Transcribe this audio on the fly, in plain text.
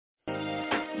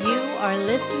are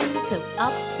listening to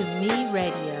Up to Me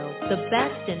Radio, the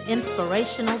best in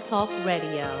inspirational talk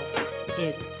radio.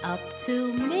 It's up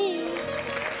to me.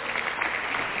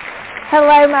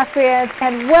 Hello, my friends,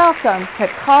 and welcome to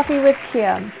Coffee with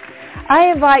Kim.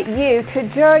 I invite you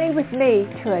to journey with me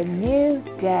to a new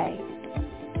day.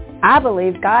 I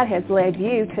believe God has led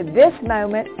you to this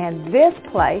moment and this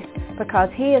place because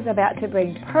He is about to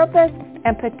bring purpose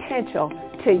and potential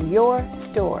to your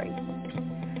story.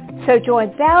 So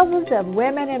join thousands of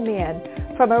women and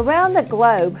men from around the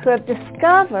globe who have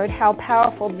discovered how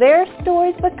powerful their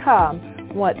stories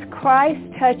become once Christ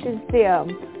touches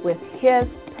them with His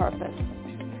purpose.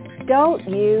 Don't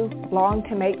you long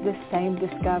to make this same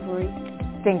discovery?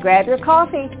 Then grab your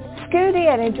coffee, scoot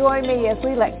in, and join me as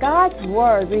we let God's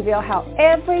Word reveal how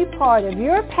every part of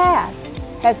your past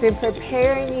has been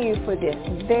preparing you for this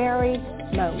very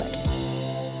moment.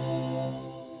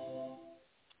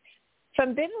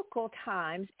 From biblical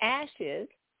times, ashes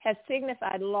have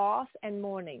signified loss and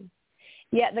mourning.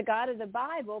 Yet the God of the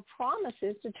Bible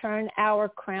promises to turn our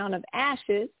crown of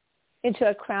ashes into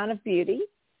a crown of beauty,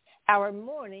 our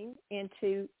mourning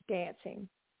into dancing.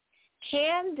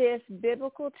 Can this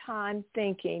biblical time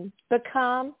thinking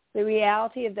become the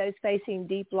reality of those facing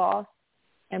deep loss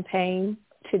and pain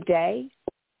today?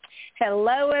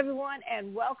 Hello, everyone,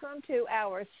 and welcome to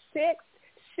our sixth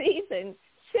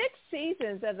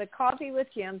seasons of the Coffee with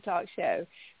Kim talk show.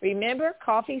 Remember,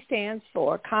 coffee stands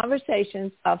for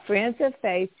Conversations of Friends of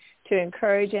Faith to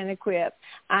Encourage and Equip.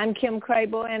 I'm Kim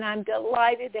Crabill, and I'm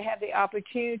delighted to have the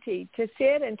opportunity to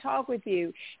sit and talk with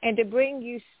you and to bring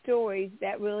you stories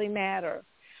that really matter.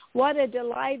 What a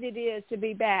delight it is to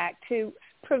be back to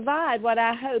provide what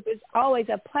I hope is always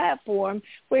a platform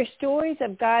where stories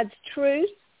of God's truth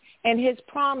and His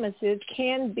promises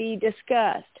can be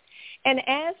discussed. And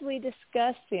as we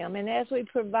discuss them and as we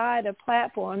provide a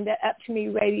platform that Up to Me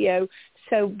Radio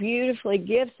so beautifully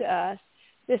gives us,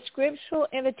 the scriptural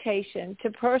invitation to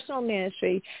personal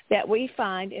ministry that we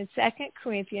find in 2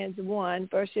 Corinthians 1,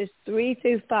 verses 3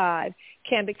 through 5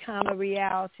 can become a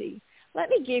reality. Let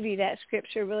me give you that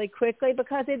scripture really quickly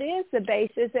because it is the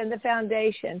basis and the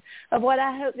foundation of what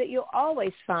I hope that you'll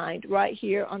always find right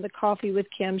here on the Coffee with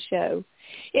Kim show.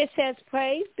 It says,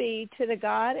 "Praise be to the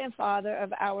God and Father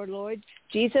of our Lord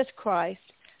Jesus Christ,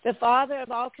 the Father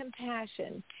of all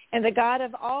compassion and the God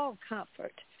of all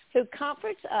comfort, who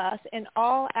comforts us in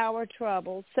all our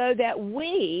troubles, so that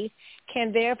we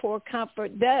can therefore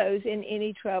comfort those in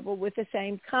any trouble with the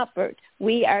same comfort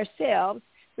we ourselves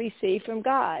receive from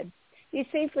God." You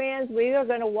see, friends, we are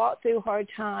going to walk through hard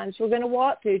times. We're going to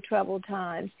walk through troubled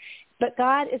times. But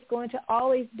God is going to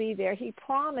always be there. He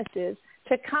promises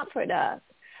to comfort us.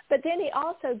 But then He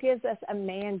also gives us a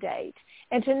mandate.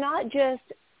 And to not just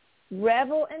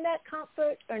revel in that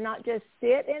comfort or not just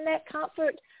sit in that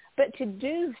comfort, but to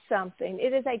do something.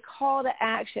 It is a call to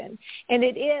action. And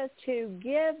it is to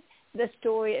give the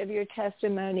story of your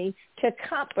testimony to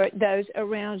comfort those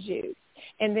around you.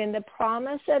 And then the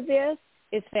promise of this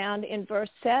is found in verse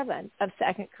 7 of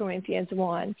 2 Corinthians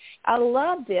 1. I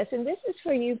love this, and this is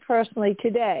for you personally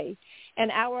today. And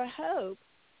our hope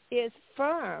is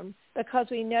firm because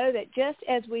we know that just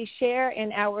as we share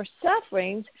in our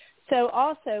sufferings, so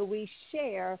also we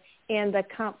share in the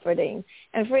comforting.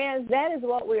 And friends, that is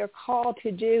what we are called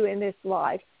to do in this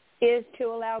life, is to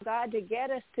allow God to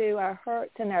get us through our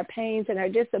hurts and our pains and our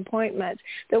disappointments,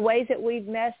 the ways that we've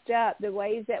messed up, the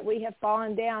ways that we have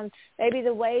fallen down, maybe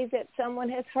the ways that someone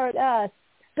has hurt us,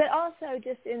 but also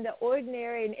just in the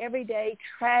ordinary and everyday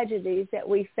tragedies that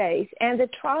we face and the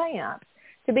triumphs,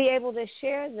 to be able to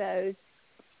share those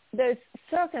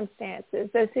circumstances,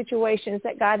 those situations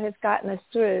that God has gotten us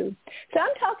through. So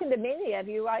I'm talking to many of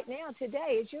you right now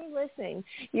today as you're listening.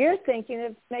 You're thinking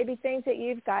of maybe things that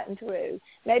you've gotten through,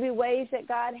 maybe ways that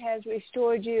God has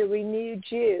restored you, renewed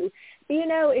you. You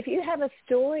know, if you have a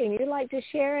story and you'd like to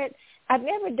share it, I've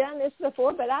never done this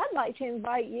before, but I'd like to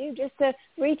invite you just to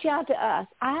reach out to us.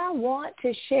 I want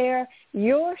to share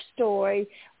your story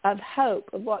of hope,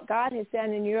 of what God has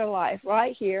done in your life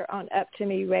right here on Up to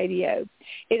Me Radio.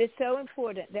 It is so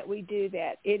important that we do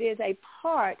that. It is a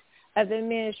part of the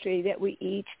ministry that we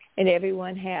each and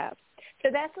everyone have. So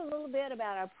that's a little bit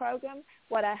about our program,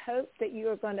 what I hope that you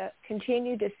are going to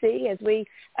continue to see as we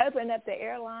open up the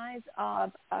airlines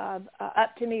of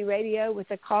Up to Me Radio with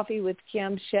the Coffee with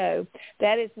Kim show.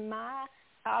 That is my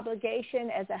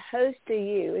obligation as a host to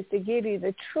you, is to give you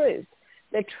the truth,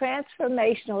 the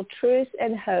transformational truth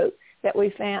and hope that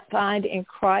we find in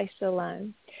Christ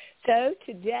alone. So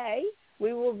today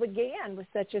we will begin with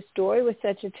such a story, with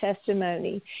such a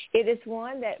testimony. It is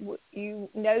one that you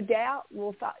no doubt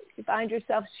will find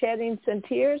yourself shedding some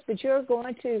tears, but you're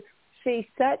going to see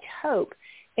such hope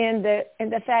in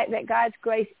the fact that God's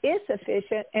grace is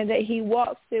sufficient and that he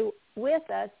walks with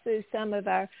us through some of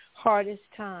our hardest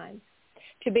times.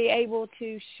 To be able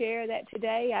to share that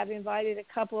today, I've invited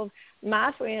a couple of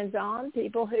my friends on,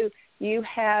 people who you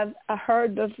have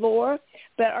heard before,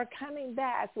 but are coming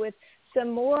back with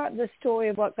some more of the story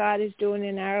of what God is doing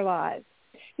in our lives.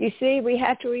 You see, we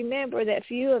have to remember that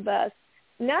few of us,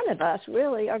 none of us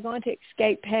really, are going to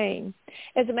escape pain.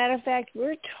 As a matter of fact,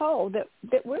 we're told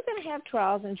that we're going to have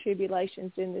trials and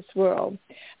tribulations in this world,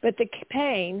 but the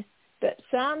pain, but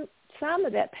some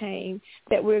of that pain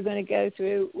that we're going to go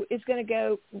through is going to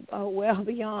go well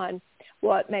beyond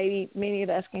what maybe many of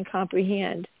us can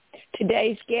comprehend.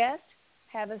 Today's guests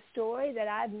have a story that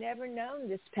I've never known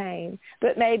this pain,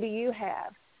 but maybe you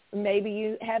have. Maybe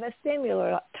you have a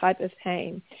similar type of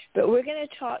pain. But we're going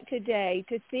to talk today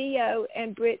to Theo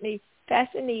and Brittany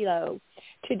Facinoli.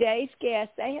 Today's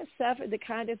guests, they have suffered the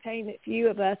kind of pain that few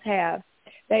of us have.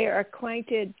 They are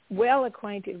well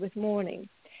acquainted with mourning,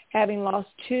 having lost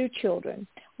 2 children,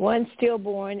 one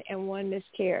stillborn and one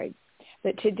miscarried.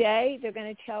 But today they're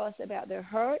going to tell us about their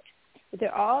hurt, but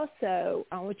they're also,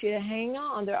 I want you to hang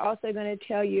on, they're also going to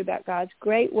tell you about God's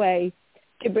great way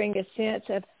to bring a sense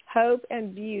of hope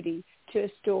and beauty to a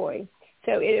story.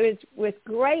 So it was with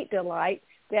great delight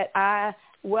that I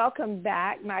welcome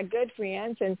back my good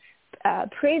friends and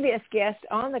previous guests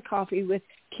on the Coffee with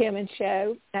Kim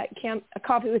show,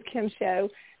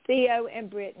 Theo and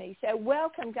Brittany. So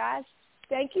welcome, guys.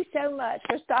 Thank you so much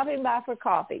for stopping by for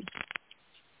coffee.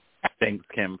 Thanks,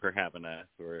 Kim, for having us.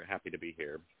 We're happy to be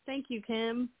here. Thank you,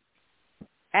 Kim.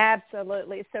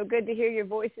 Absolutely. It's so good to hear your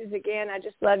voices again. I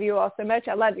just love you all so much.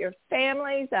 I love your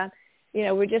families.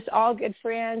 We're just all good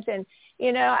friends. And,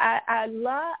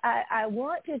 I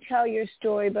want to tell your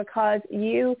story because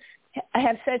you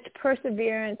have such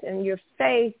perseverance and your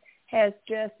faith has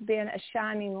just been a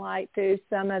shining light through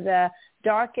some of the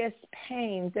darkest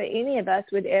pains that any of us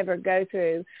would ever go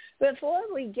through. Before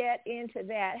we get into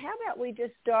that, how about we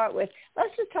just start with,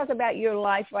 let's just talk about your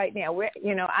life right now.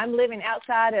 I'm living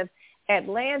outside of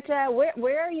Atlanta.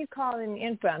 Where are you calling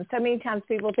in from? So many times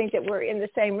people think that we're in the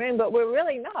same room, but we're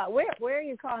really not. Where are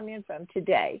you calling in from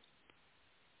today?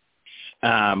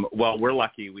 Well, we're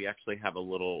lucky. We actually have a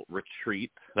little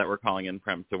retreat that we're calling in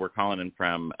from. So we're calling in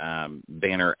from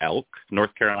Banner Elk,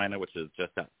 North Carolina, which is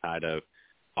just outside of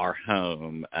our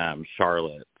home,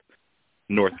 Charlotte,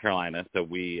 North Carolina. So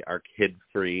we are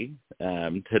kid-free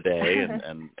today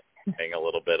and getting a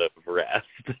little bit of rest.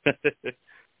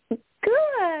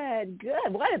 Good.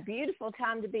 What a beautiful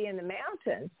time to be in the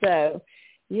mountains. So,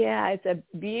 yeah, it's a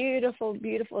beautiful,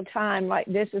 beautiful time. Like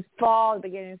this is fall, the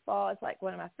beginning of fall. It's like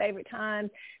one of my favorite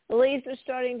times. The leaves are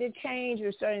starting to change.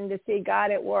 We're starting to see God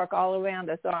at work all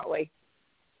around us, aren't we?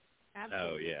 Absolutely.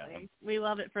 Oh, yeah. We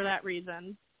love it for that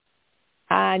reason.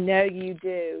 I know you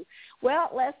do. Well,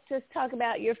 let's just talk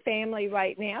about your family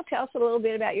right now. Tell us a little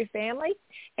bit about your family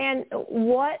and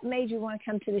what made you want to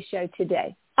come to the show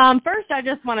today. First, I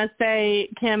just want to say,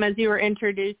 Kim, as you were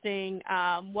introducing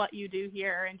what you do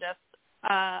here and just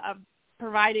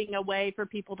providing a way for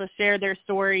people to share their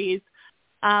stories,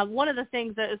 one of the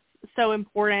things that is so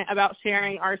important about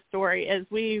sharing our story is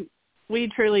we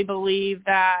truly believe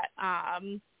that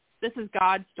this is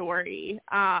God's story.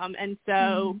 And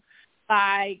so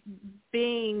by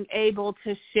being able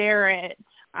to share it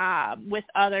with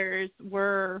others,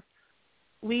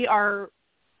 we are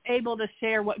able to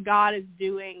share what God is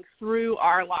doing through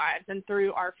our lives and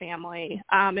through our family.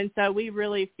 And so we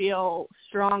really feel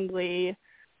strongly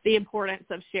the importance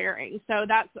of sharing. So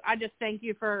I just thank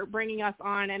you for bringing us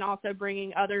on and also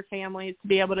bringing other families to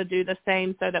be able to do the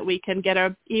same so that we can get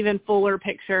a even fuller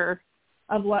picture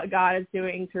of what God is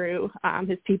doing through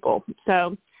his people.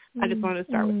 So I just wanted to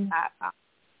start with that.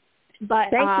 But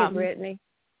thank you, Brittany.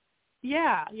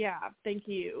 Yeah, thank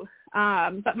you.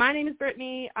 But my name is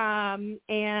Brittany,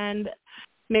 and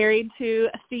married to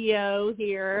Theo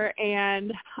here,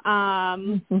 and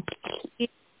he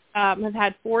has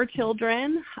had 4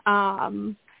 children.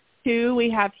 2 we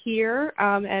have here,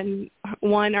 and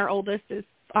one, our oldest, is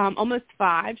almost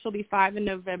 5. She'll be 5 in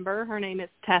November. Her name is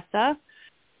Tessa.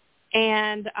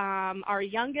 And our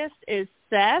youngest is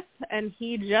Seth, and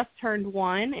he just turned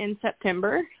 1 in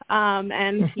September,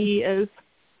 and he is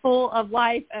full of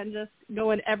life and just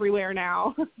going everywhere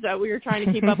now. So we were trying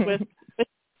to keep up with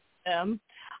them.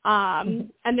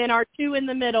 And then our 2 in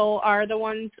the middle are the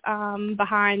ones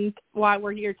behind why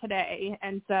we're here today.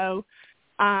 And so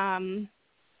in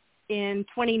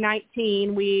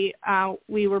 2019, we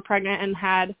were pregnant and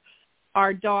had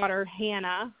our daughter,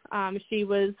 Hannah. She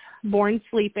was born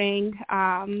sleeping.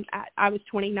 I was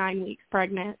 29 weeks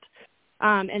pregnant.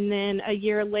 And then a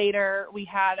year later, we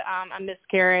had a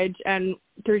miscarriage, and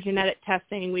through genetic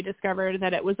testing, we discovered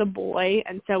that it was a boy,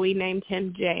 and so we named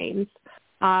him James.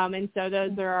 And so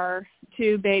those are our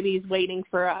 2 babies waiting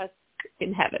for us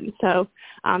in heaven. So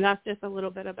that's just a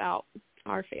little bit about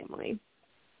our family.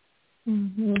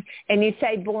 Mm-hmm. And you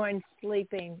say born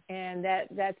sleeping, and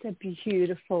that's a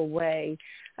beautiful way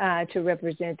to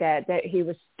represent that he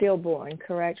was stillborn,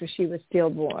 correct? Or she was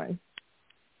stillborn?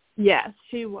 Yes,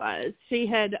 she was. She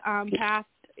had passed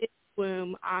its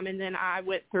womb, and then I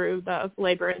went through the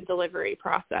labor and delivery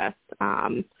process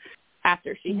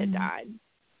after she had died.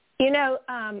 You know,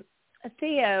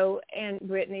 Theo and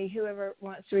Brittany, whoever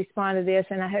wants to respond to this,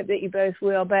 and I hope that you both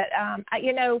will, but,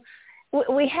 you know,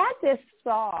 we had this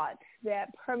thought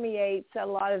that permeates a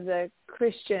lot of the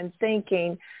Christian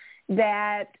thinking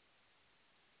that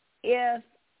if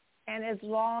and as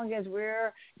long as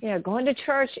we're, you know, going to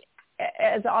church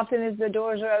as often as the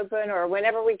doors are open or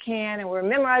whenever we can, and we're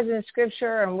memorizing the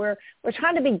scripture, and we're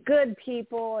trying to be good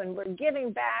people, and we're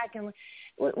giving back, and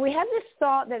we have this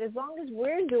thought that as long as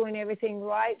we're doing everything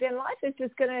right, then life is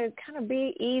just going to kind of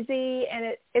be easy,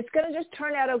 and it's going to just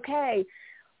turn out okay.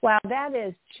 Well, that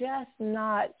is just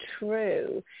not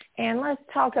true. And let's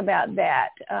talk about that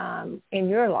in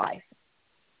your life.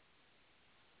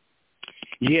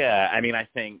 Yeah, I mean, I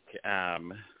think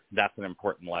that's an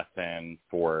important lesson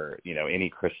for, you know, any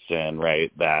Christian,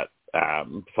 right, that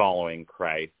following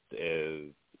Christ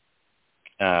is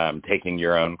taking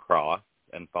your own cross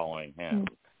and following him.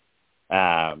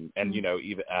 And, you know,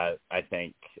 even I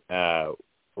think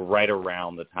right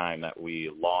around the time that we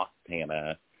lost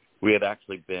Hannah, we had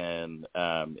actually been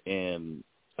in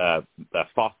a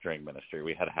fostering ministry.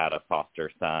 We had a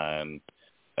foster son.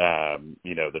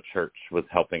 You know, the church was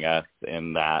helping us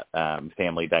in that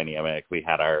family dynamic. We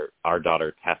had our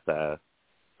daughter, Tessa.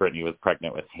 Brittany was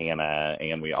pregnant with Hannah,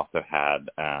 and we also had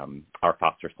our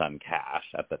foster son, Cash,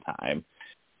 at the time.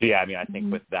 So, yeah, I mean, I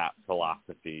think with that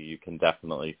philosophy, you can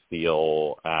definitely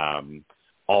feel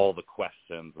all the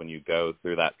questions when you go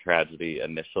through that tragedy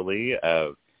initially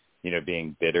of, you know,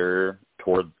 being bitter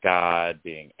towards God,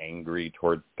 being angry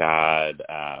towards God,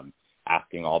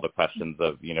 asking all the questions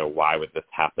of, you know, why would this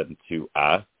happen to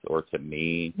us or to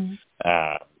me?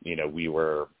 You know, we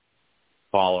were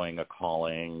following a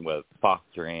calling with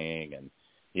fostering, and,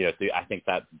 you know, so I think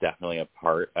that's definitely a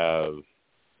part of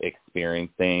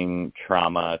experiencing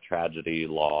trauma, tragedy,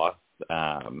 loss,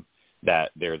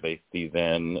 that there's a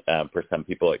season, for some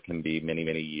people it can be many,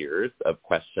 many years of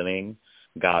questioning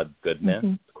God's goodness,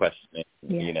 questioning,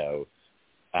 you know,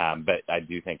 but I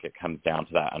do think it comes down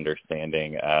to that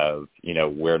understanding of, you know,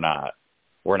 we're not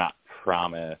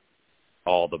promised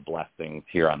all the blessings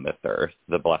here on this earth.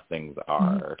 The blessings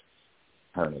are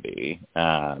eternity.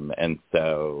 And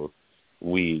so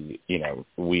we, you know,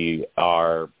 we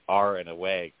are in a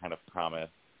way kind of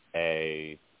promised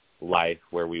a life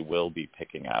where we will be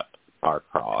picking up our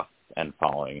cross and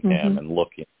following him and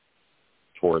looking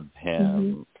towards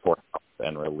him for help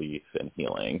and relief and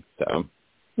healing. So,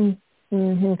 you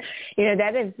know,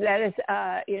 that is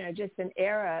you know, just an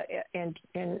era in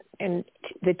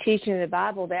the teaching of the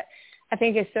Bible that I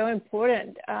think is so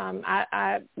important.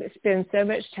 I spend so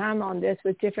much time on this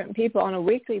with different people on a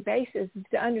weekly basis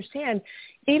to understand,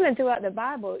 even throughout the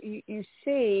Bible, you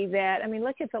see that, I mean,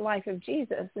 look at the life of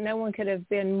Jesus. No one could have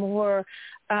been more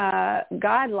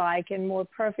godlike and more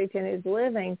perfect in his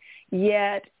living,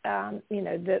 yet, you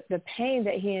know, the pain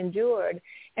that he endured.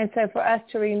 And so for us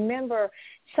to remember,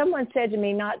 someone said to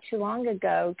me not too long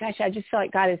ago, gosh, I just feel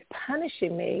like God is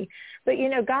punishing me. But, you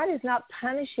know, God is not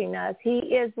punishing us. He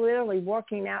is literally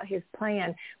working out his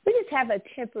plan. We just have a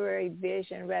temporary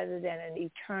vision rather than an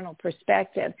eternal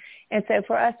perspective. And so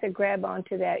for us to grab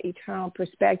onto that eternal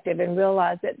perspective and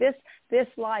realize that this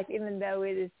life, even though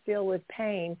it is filled with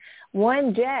pain,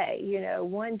 one day, you know,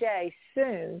 one day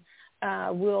soon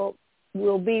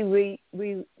we'll be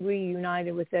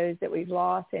reunited with those that we've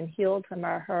lost and healed from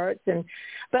our hurts.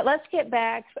 But let's get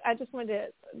back. I just wanted to,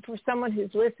 for someone who's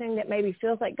listening that maybe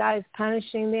feels like God is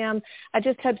punishing them, I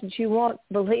just hope that you won't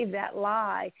believe that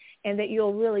lie and that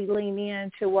you'll really lean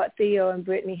into what Theo and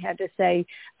Brittany had to say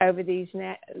over these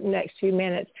next few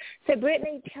minutes. So,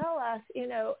 Brittany, tell us, you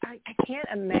know, I can't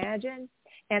imagine,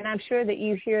 and I'm sure that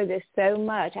you hear this so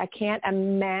much, I can't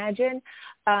imagine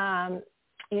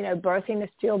you know, birthing a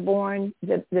stillborn,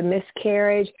 the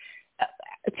miscarriage.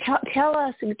 Tell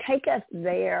us, take us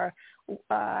there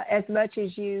as much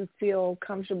as you feel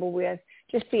comfortable with,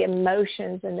 just the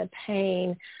emotions and the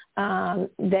pain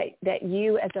that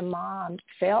you as a mom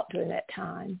felt during that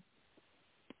time.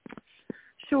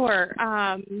 Sure.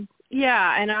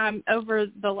 Yeah, and over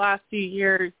the last few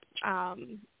years,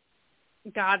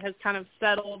 God has kind of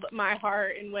settled my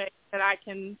heart in ways that I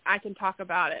can talk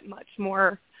about it much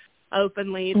more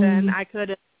openly than I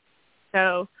could.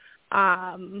 So,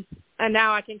 and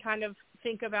now I can kind of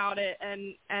think about it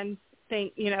and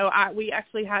think, we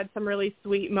actually had some really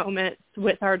sweet moments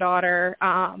with our daughter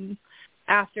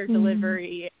after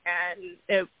delivery, and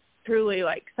it truly,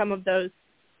 like, some of those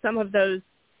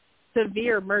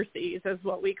severe mercies is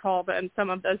what we call them. Some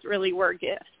of those really were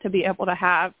gifts to be able to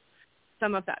have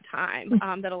some of that time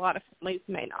that a lot of families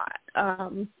may not.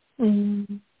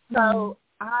 So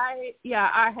I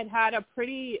had a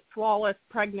pretty flawless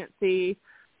pregnancy.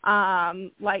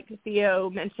 Like Theo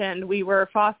mentioned, we were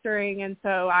fostering, and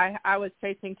so I was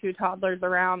chasing 2 toddlers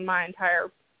around my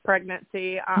entire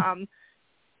pregnancy.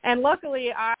 And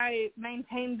luckily I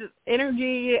maintained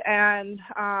energy, and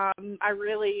I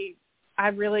really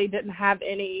didn't have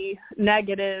any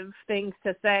negative things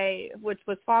to say, which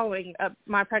was following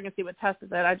my pregnancy with Tessa,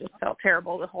 that I just felt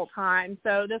terrible the whole time.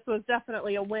 So this was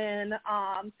definitely a win.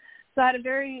 So I had a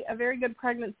very good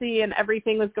pregnancy, and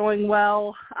everything was going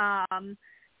well.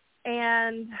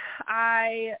 And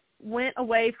I went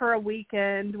away for a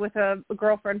weekend with a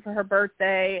girlfriend for her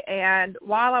birthday. And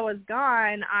while I was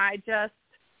gone, I just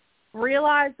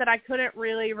realized that I couldn't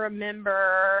really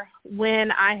remember when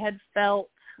I had felt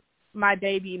my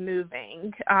baby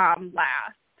moving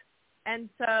last. And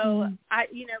so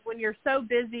when you're so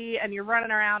busy and you're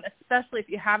running around, especially if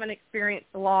you haven't experienced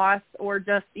loss or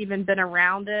just even been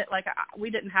around it, like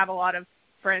we didn't have a lot of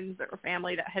friends or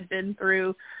family that had been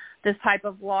through this type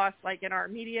of loss, like in our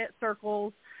immediate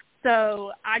circles.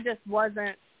 So I just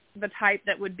wasn't the type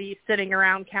that would be sitting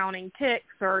around counting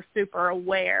ticks or super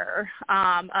aware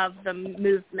of the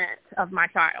movement of my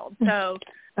child. So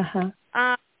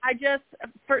I just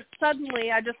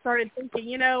started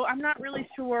thinking, I'm not really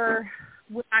sure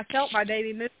when I felt my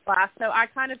baby move last. So I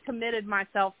kind of committed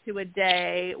myself to a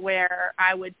day where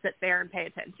I would sit there and pay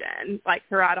attention, like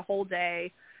throughout a whole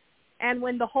day. And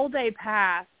when the whole day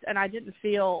passed and I didn't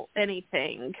feel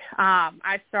anything,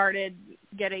 I started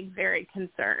getting very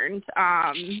concerned.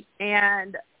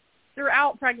 And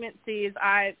throughout pregnancies,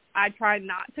 I tried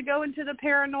not to go into the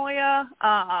paranoia.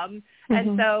 And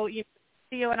so,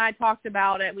 Theo and I talked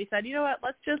about it. We said, you know what,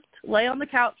 let's just lay on the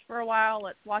couch for a while.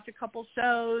 Let's watch a couple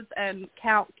shows and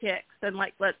count kicks, and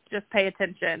let's just pay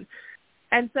attention.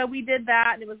 And so we did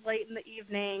that, and it was late in the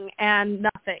evening, and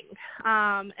nothing.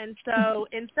 And so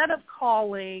instead of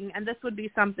calling, and this would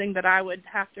be something that I would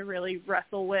have to really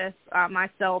wrestle with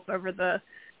myself over the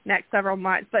next several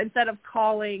months, but instead of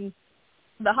calling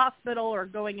the hospital or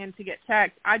going in to get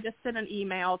checked, I just sent an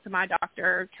email to my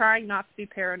doctor trying not to be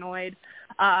paranoid,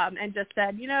 and just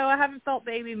said, I haven't felt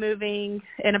baby moving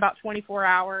in about 24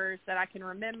 hours that I can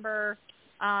remember.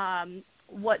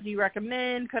 What do you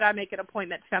recommend? Could I make an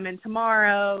appointment to come in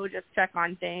tomorrow, just check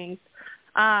on things?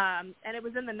 And it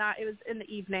was in the night, it was in the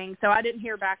evening, so I didn't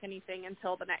hear back anything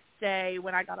until the next day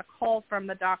when I got a call from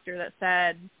the doctor that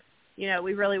said,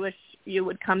 we really wish you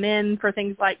would come in for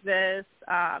things like this.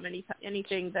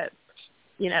 Anything that's,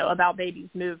 about baby's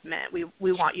movement,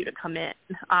 we want you to come in.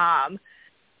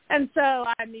 And so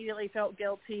I immediately felt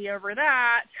guilty over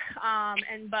that.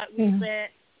 But we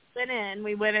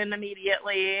went in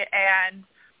immediately, and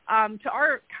to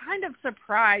our kind of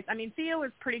surprise, Theo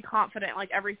was pretty confident,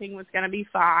 like everything was going to be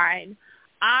fine.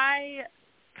 I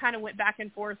kind of went back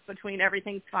and forth between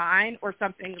everything's fine or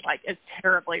something like is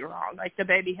terribly wrong, like the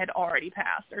baby had already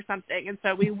passed or something. And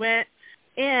so we went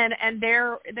in, and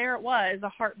there it was, a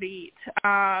heartbeat,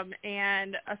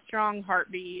 and a strong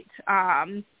heartbeat.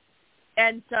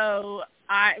 And so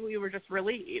we were just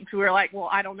relieved. We were like, well,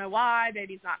 I don't know why.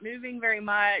 Baby's not moving very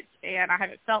much, and I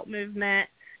haven't felt movement,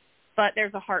 but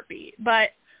there's a heartbeat.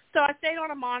 So I stayed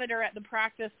on a monitor at the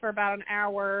practice for about an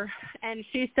hour, and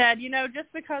she said, just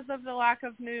because of the lack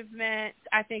of movement,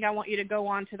 I think I want you to go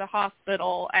on to the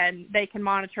hospital, and they can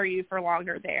monitor you for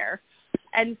longer there.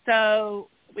 And so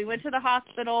we went to the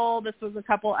hospital. This was a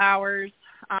couple hours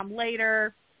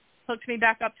later, hooked me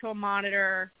back up to a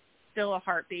monitor, still a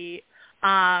heartbeat.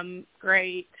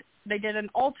 Great. They did an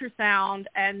ultrasound,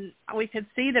 and we could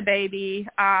see the baby.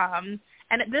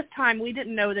 And at this time, we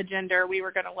didn't know the gender. We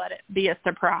were going to let it be a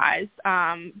surprise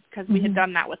because we had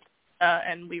done that with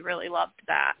and we really loved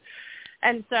that.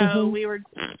 And so we were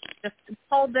just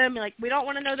told them, we don't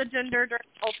want to know the gender during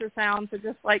ultrasound, so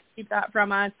just, keep that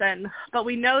from us. But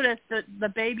we noticed that the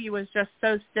baby was just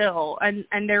so still, and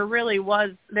there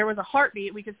was a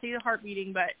heartbeat. We could see the heart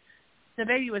beating, but the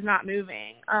baby was not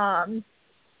moving.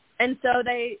 And so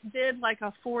they did,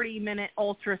 a 40-minute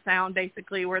ultrasound,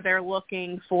 basically, where they're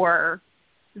looking for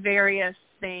various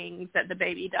things that the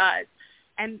baby does.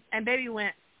 And baby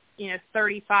went,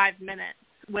 35 minutes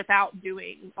without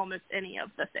doing almost any of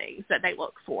the things that they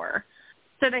look for.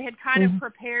 So they had kind of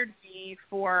prepared me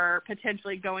for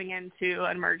potentially going into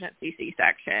an emergency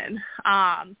C-section.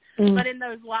 But in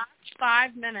those last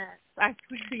 5 minutes, I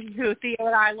swear to you, Theo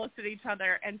and I looked at each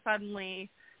other, and suddenly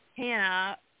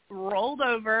Hannah rolled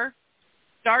over,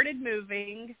 started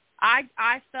moving.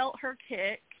 I felt her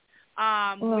kick.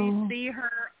 We see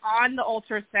her on the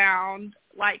ultrasound,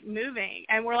 like, moving,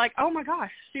 and we're like, oh my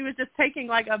gosh, she was just taking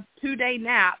like a 2-day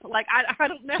nap. Like, I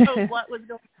don't know what was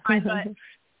going on, but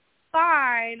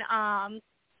fine,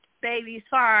 baby's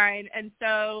fine. And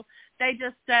so they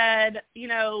just said, you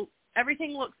know,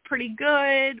 everything looks pretty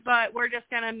good, but we're just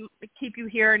going to keep you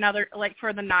here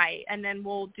for the night, and then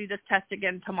we'll do this test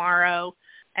again tomorrow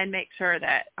and make sure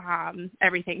that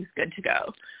everything's good to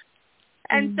go.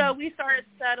 And so we started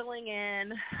settling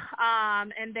in,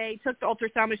 and they took the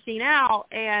ultrasound machine out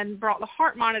and brought the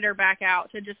heart monitor back out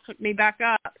to just hook me back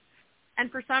up. And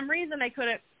for some reason, they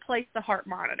couldn't place the heart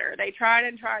monitor. They tried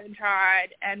and tried and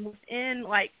tried, and within,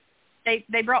 like, they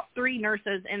brought 3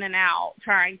 nurses in and out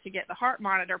trying to get the heart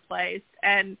monitor placed,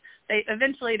 and they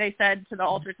said to the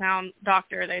ultrasound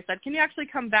doctor, they said, can you actually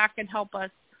come back and help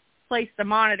us place the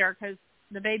monitor, because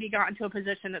the baby got into a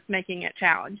position that's making it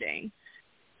challenging.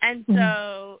 And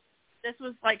so this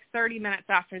was like 30 minutes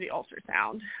after the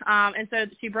ultrasound. And so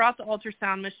she brought the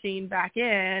ultrasound machine back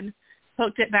in,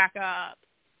 hooked it back up,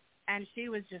 and she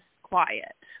was just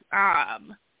quiet.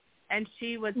 And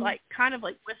she was like kind of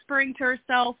like whispering to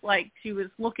herself, like she was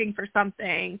looking for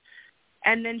something.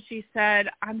 And then she said,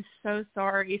 I'm so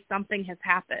sorry, something has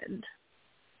happened.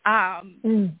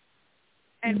 And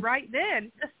right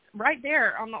then, just right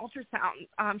there on the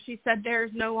ultrasound, she said,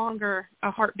 there's no longer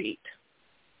a heartbeat.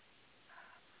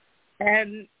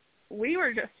 And we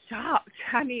were just shocked.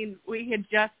 I mean, we had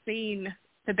just seen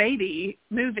the baby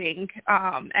moving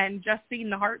and just seen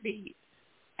the heartbeat.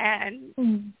 And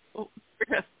we're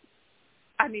just,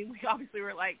 I mean, we obviously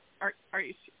were like, are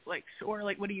you like sure?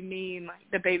 Like, what do you mean? Like,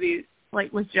 the baby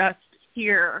like was just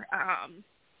here.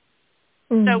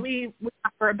 So we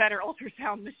asked for a better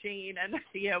ultrasound machine, and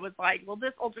Thea was like, well,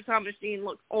 this ultrasound machine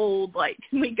looks old. Like,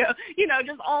 can we go, you know,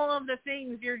 just all of the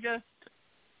things you're just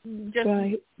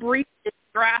right. Briefly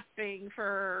grasping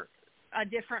for a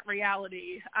different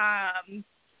reality.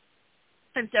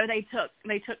 And so they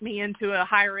took me into a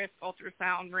high-risk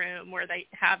ultrasound room where they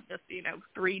have this, you know,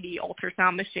 3D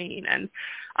ultrasound machine, and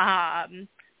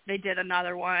they did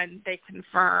another one. They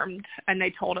confirmed, and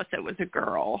they told us it was a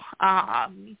girl.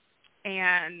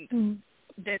 And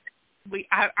that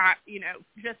I, you know,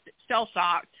 just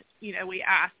shell-shocked, you know, we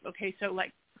asked, okay, so,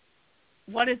 like,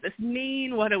 what does this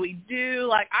mean? What do we do?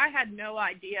 Like, I had no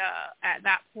idea at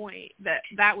that point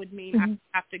that would mean I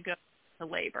have to go to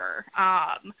labor.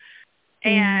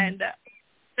 And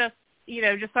just, you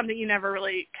know, just something you never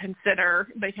really consider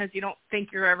because you don't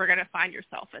think you're ever going to find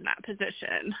yourself in that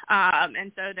position.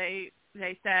 And so they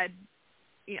said,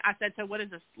 you know, I said, so what does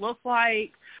this look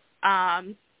like?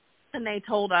 And they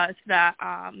told us that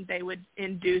they would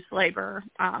induce labor,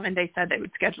 and they said they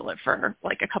would schedule it for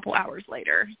like a couple hours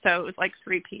later. So it was like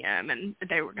 3 p.m., and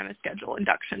they were going to schedule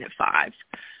induction at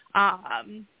 5.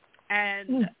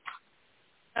 And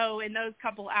so in those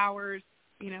couple hours,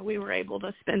 you know, we were able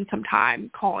to spend some time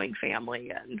calling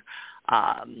family. And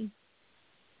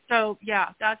so,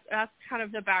 yeah, that's kind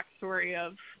of the backstory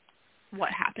of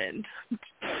what happened.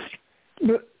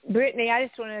 Brittany, I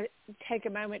just want to take a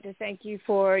moment to thank you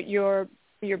for your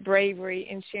bravery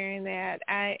in sharing that.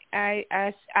 I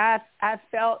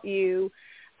felt you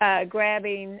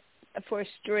grabbing for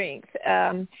strength,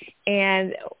 and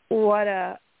what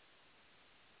a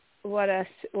loss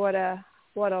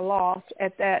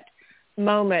at that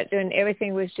moment, and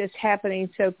everything was just happening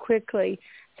so quickly.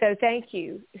 So thank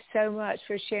you so much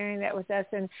for sharing that with us.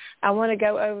 And I want to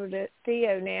go over to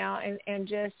Theo now, and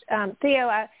just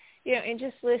Theo, you know, and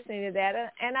just listening to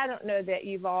that, and I don't know that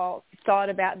you've all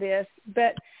thought about this,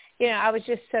 but, you know, I was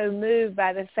just so moved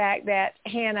by the fact that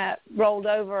Hannah rolled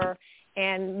over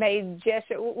and made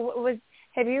gesture.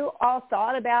 Have you all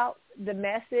thought about the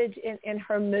message in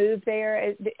her move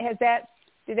there?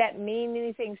 Did that mean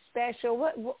anything special?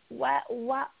 Why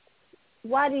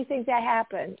do you think that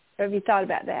happened? Or have you thought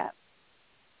about that?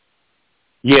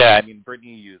 Yeah, I mean,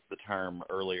 Brittany used the term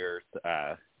earlier,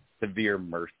 severe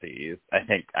mercies. I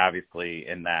think obviously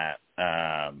in that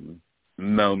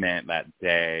moment, that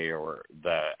day, or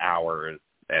the hours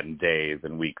and days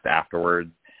and weeks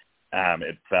afterwards,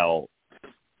 it felt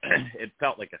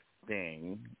like a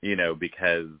sting, you know,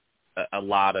 because a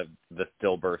lot of the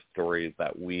stillbirth stories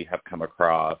that we have come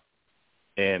across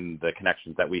in the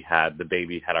connections that we had, the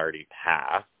baby had already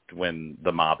passed when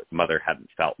the mother hadn't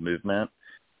felt movement.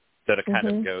 So to kind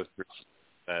of go through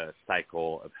a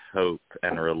cycle of hope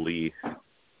and relief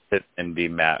and be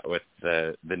met with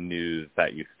the news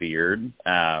that you feared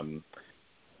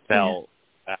felt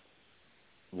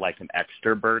like an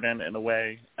extra burden in a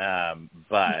way.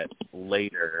 But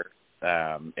later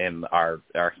in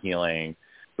our healing,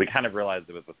 we kind of realized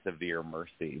it was a severe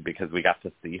mercy because we got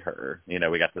to see her. You know,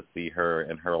 we got to see her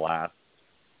in her last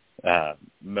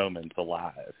moments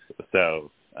alive.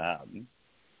 So, but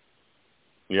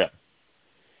yeah,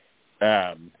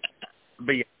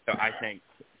 so I think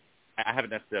I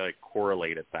haven't necessarily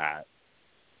correlated that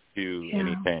to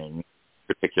anything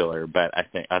particular, but I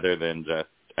think other than just,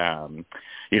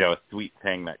 a sweet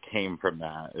thing that came from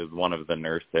that is one of the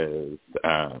nurses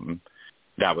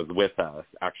that was with us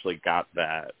actually got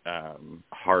that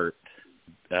heart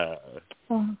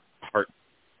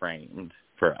framed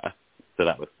for us. So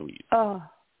that was sweet. Oh,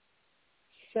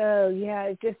 so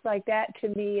yeah, just like that to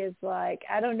me is like,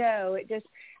 I don't know.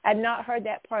 I'd not heard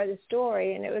that part of the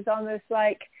story, and it was almost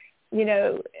like,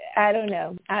 I don't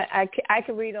know. I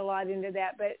could read a lot into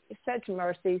that, but such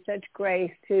mercy, such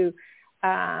grace to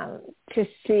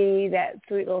see that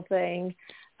sweet little thing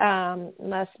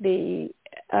must be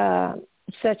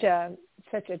such a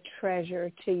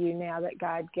treasure to you now that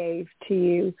God gave to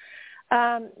you.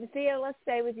 Thea, let's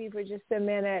stay with you for just a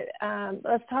minute.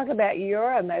 Let's talk about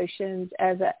your emotions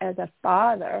as a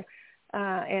father.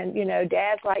 And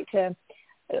dads like to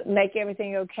make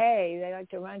everything okay. They like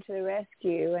to run to the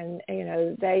rescue, and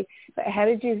But how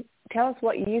did you tell us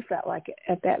what you felt like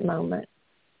at that moment?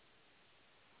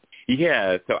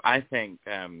 Yeah, so I think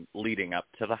leading up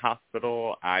to the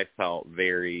hospital, I felt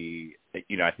very,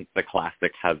 I think the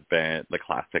classic husband, the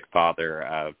classic father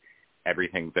of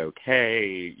everything's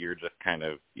okay, you're just kind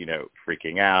of,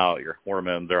 freaking out, your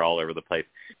hormones are all over the place,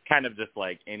 kind of just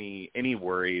like any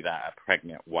worry that a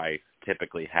pregnant wife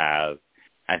typically has.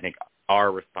 I think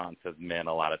our response as men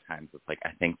a lot of times is like,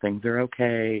 I think things are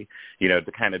okay, to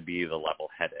kind of be the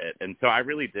level-headed. And so I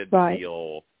really did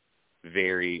feel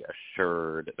very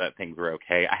assured that things were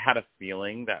okay. I had a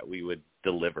feeling that we would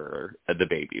deliver the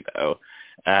baby, though.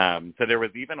 So there was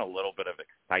even a little bit of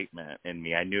excitement in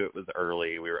me. I knew it was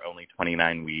early. We were only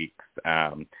 29 weeks.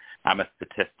 I'm a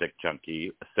statistic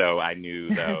junkie, so I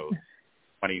knew, though,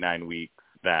 29 weeks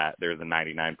that there's a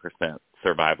 99%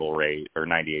 survival rate or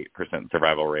 98%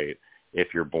 survival rate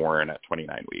if you're born at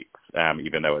 29 weeks,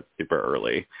 even though it's super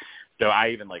early. So I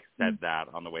even, said that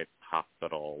on the way to the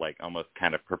hospital, almost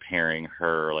kind of preparing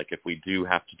her, if we do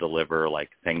have to deliver,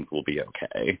 things will be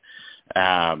okay.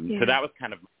 So that was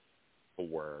kind of my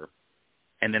core.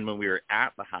 And then when we were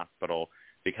at the hospital,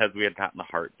 because we had gotten the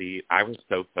heartbeat, I was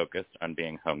so focused on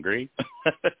being hungry.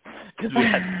 Because we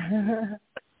had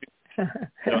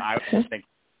so I was thinking,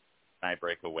 I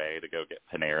break away to go get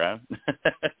Panera.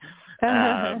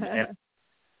 And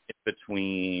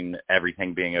between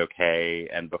everything being okay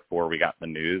and before we got the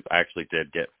news, I actually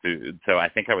did get food. So I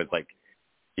think I was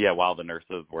while the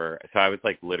nurses were, so I was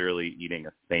literally eating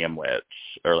a sandwich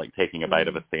or taking a bite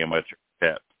of a sandwich or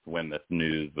chips when this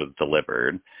news was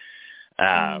delivered.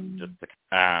 So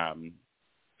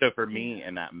for me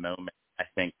in that moment, I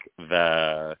think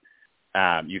you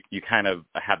kind of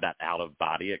have that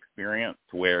out-of-body experience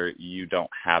where you don't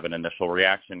have an initial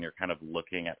reaction. You're kind of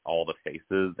looking at all the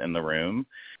faces in the room.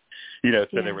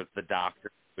 There was the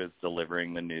doctor who was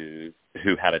delivering the news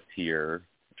who had a tear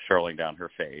swirling down her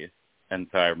face. And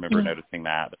so I remember noticing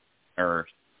that nurse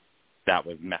that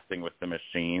was messing with the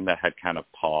machine that had kind of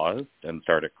paused and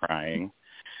started crying.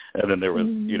 And then there was,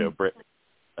 Britt.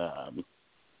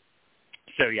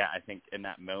 So, I think in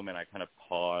that moment I kind of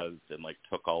paused and,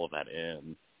 took all of that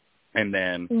in. And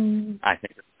then I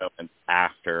think the moment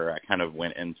after I kind of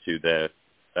went into this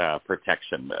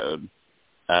protection mode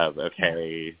of,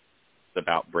 okay, it's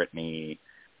about Brittany.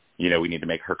 We need to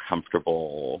make her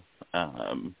comfortable,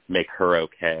 make her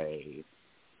okay.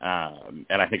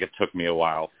 And I think it took me a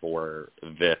while for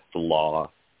this loss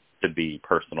to be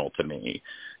personal to me,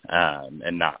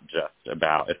 and not just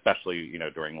about, especially,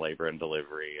 during labor and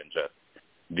delivery and just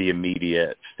the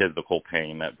immediate physical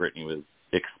pain that Brittany was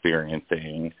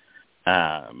experiencing,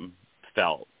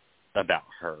 felt about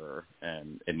her,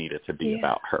 and it needed to be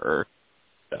about her.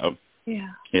 So,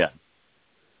 yeah.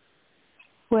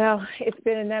 Well, it's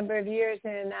been a number of years,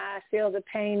 and I feel the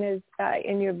pain is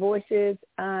in your voices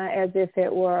as if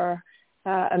it were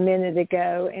a minute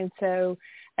ago. And so,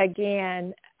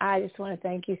 again, I just want to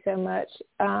thank you so much,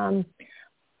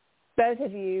 both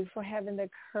of you, for having the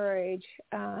courage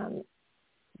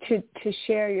to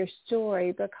share your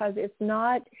story, because it's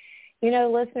not,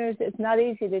 listeners, it's not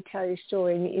easy to tell your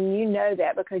story, and you know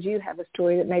that because you have a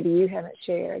story that maybe you haven't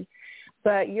shared.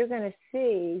 But you're going to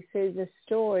see through the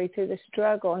story, through the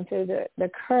struggle, and through the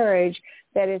courage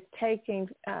that is taking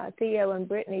Theo and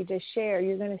Brittany to share,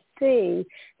 you're going to see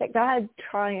that God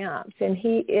triumphs, and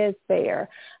he is there.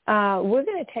 We're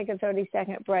going to take a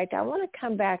 30-second break. I want to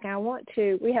come back, and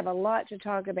we have a lot to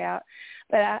talk about,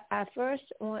 but I first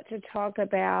want to talk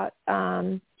about,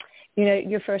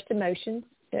 your first emotions.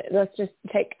 Let's just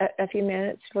take a few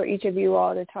minutes for each of you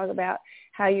all to talk about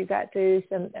how you got through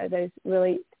some of those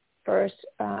really first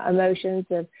emotions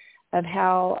of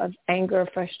anger,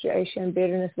 frustration,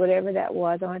 bitterness, whatever that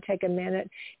was. I want to take a minute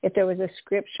if there was a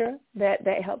scripture that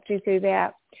helped you through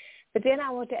that. But then I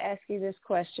want to ask you this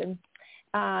question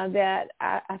that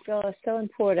I feel is so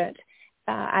important.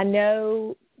 I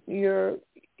know Theo,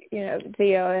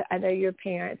 I know your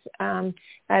parents. I'm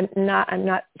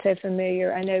not so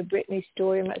familiar. I know Brittany's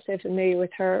story. I'm not so familiar with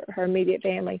her immediate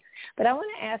family. But I want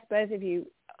to ask both of you,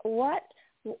 what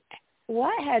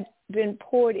had been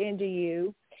poured into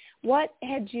you? What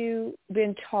had you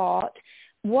been taught?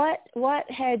 What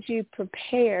had you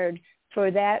prepared for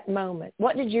that moment?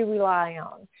 What did you rely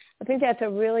on? I think that's a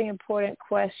really important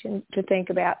question to think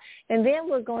about. And then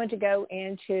we're going to go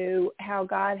into how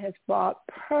God has brought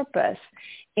purpose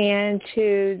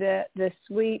into the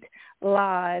sweet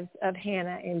lives of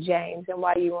Hannah and James and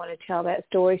why you want to tell that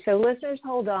story. So listeners,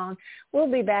 hold on. We'll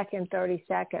be back in 30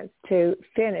 seconds to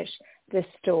finish this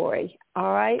story.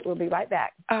 All right? We'll be right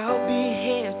back. I'll be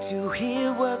here to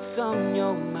hear what's on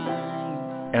your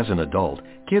mind. As an adult,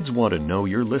 kids want to know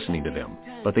you're listening to them,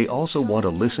 but they also want to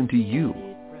listen to you.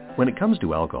 When it comes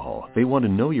to alcohol, they want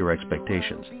to know your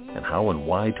expectations and how and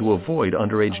why to avoid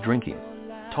underage drinking.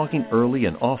 Talking early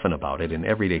and often about it in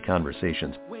everyday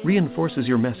conversations reinforces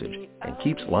your message and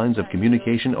keeps lines of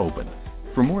communication open.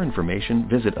 For more information,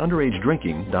 visit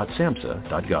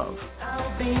underagedrinking.samhsa.gov.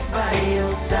 I'll be by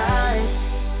your side.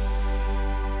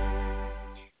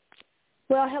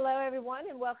 Well, hello, everyone,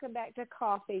 and welcome back to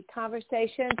Coffee,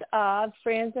 Conversations of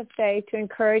Friends of Faith to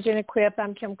Encourage and Equip.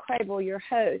 I'm Kim Crabill, your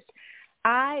host.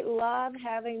 I love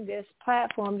having this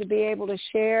platform to be able to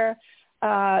share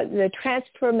the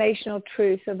transformational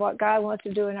truths of what God wants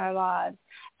to do in our lives.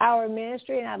 Our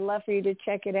ministry, and I'd love for you to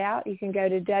check it out. You can go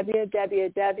to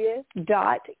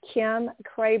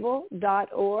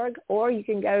www.kimcrabill.org, or you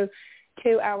can go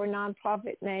to our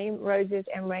nonprofit name,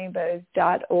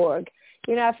 rosesandrainbows.org.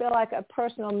 I feel like a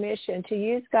personal mission to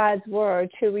use God's word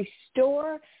to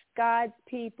restore God's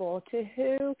people to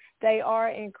who they are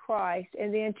in Christ,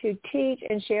 and then to teach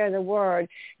and share the word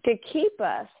to keep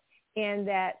us in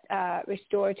that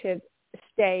restorative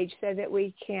stage so that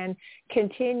we can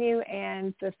continue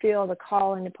and fulfill the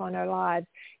calling upon our lives.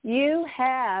 You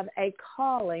have a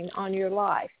calling on your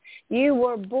life. You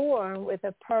were born with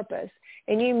a purpose,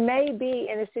 and you may be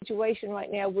in a situation right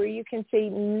now where you can see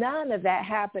none of that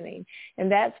happening,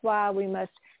 and that's why we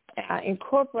must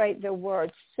incorporate the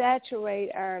word, saturate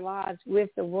our lives with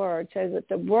the word so that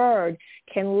the word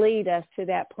can lead us to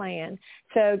that plan.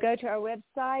 So go to our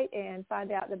website and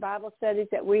find out the Bible studies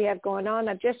that we have going on.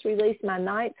 I've just released my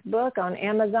 9th book on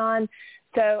Amazon.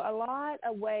 So a lot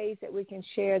of ways that we can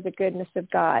share the goodness of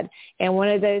God. And one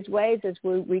of those ways as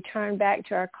we return back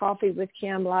to our Coffee with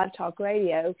Kim Live Talk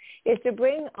Radio is to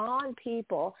bring on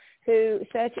people who,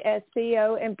 such as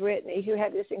Theo and Brittany, who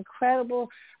have this incredible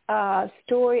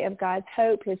story of God's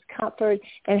hope, his comfort,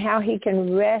 and how he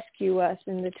can rescue us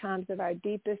in the times of our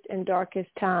deepest and darkest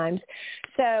times.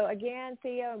 So again,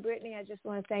 Theo and Brittany, I just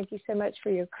want to thank you so much for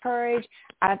your courage.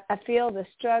 I feel the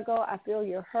struggle. I feel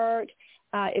your hurt.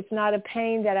 It's not a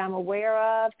pain that I'm aware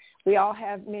of. We all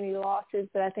have many losses,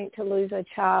 but I think to lose a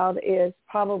child is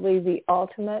probably the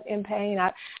ultimate in pain.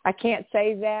 I can't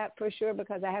say that for sure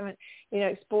because I haven't,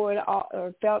 explored all,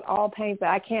 or felt all pain, but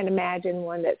I can't imagine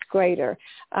one that's greater.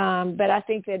 But I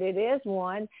think that it is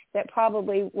one that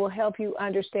probably will help you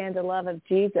understand the love of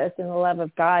Jesus and the love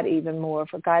of God even more.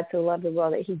 For God so loved the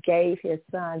world that he gave his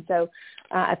son. So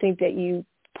I think that you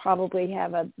probably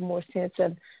have a more sense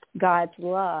of God's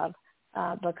love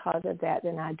because of that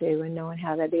than I do, and knowing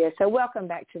how that is. So welcome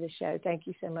back to the show. Thank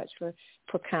you so much for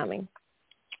coming.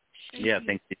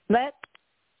 Thank you.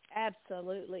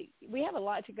 Absolutely. We have a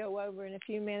lot to go over in a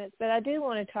few minutes, but I do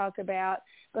want to talk about,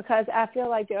 because I feel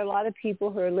like there are a lot of people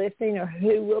who are listening or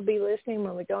who will be listening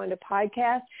when we go into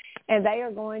podcast, and they're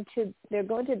going to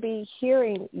be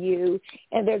hearing you,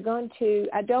 and I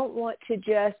don't want to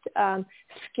just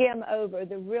skim over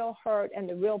the real hurt and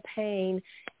the real pain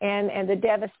and the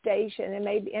devastation and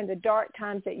maybe and the dark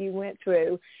times that you went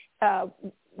through.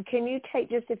 Can you take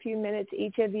just a few minutes,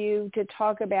 each of you, to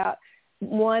talk about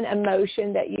one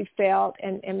emotion that you felt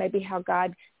and maybe how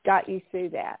God got you through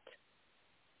that?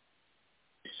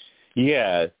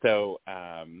 Yeah, so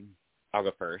I'll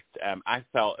go first. I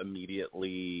felt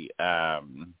immediately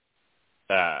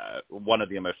one of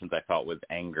the emotions I felt was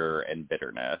anger and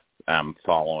bitterness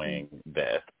following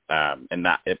this, and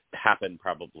that it happened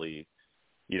probably,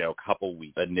 a couple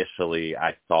weeks. Initially,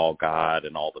 I saw God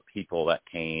and all the people that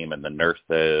came and the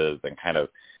nurses and kind of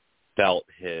felt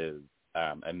his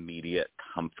immediate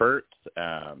comfort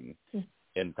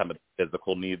in some of the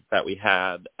physical needs that we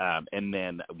had. And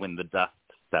then when the dust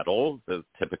settles is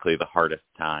typically the hardest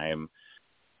time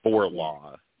for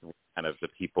loss. Kind of the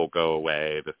people go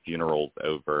away, the funeral's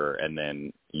over, and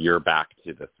then you're back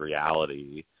to this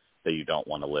reality that you don't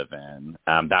want to live in.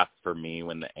 That's for me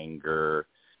when the anger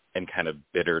and kind of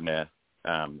bitterness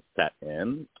set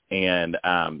in. And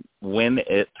when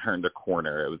it turned a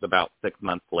corner, it was about 6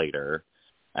 months later,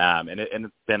 and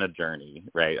it's been a journey,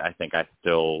 right? I think I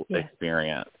still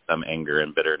experience some anger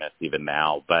and bitterness even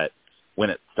now. But when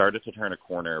it started to turn a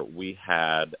corner, we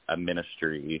had a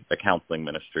ministry, a counseling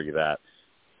ministry that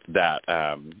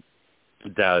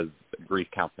does grief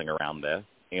counseling around this.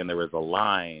 And there was a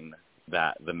line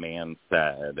that the man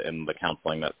said in the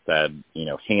counseling that said,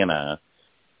 Hannah,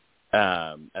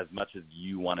 as much as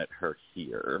you wanted her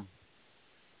here,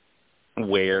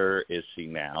 where is she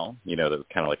now? That was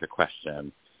kind of like a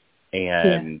question.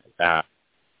 And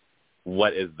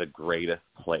what is the greatest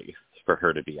place for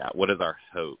her to be at? What is our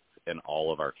hope in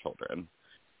all of our children?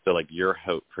 So like your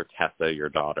hope for Tessa, your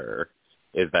daughter,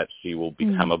 is that she will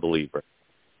become a believer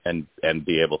and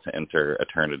be able to enter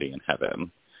eternity in heaven.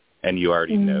 And you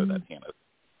already know that Hannah.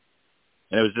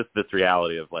 And it was just this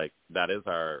reality of like, that is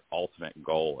our ultimate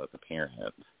goal as a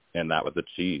parent. And that was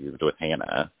achieved with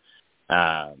Hannah.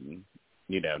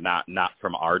 Not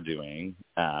from our doing,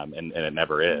 and it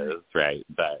never is, right?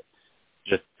 But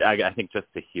just, I think just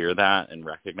to hear that and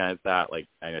recognize that, like,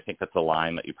 I think that's a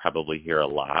line that you probably hear a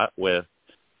lot with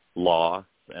loss,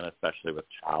 and especially with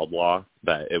child loss.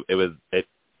 But it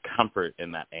comfort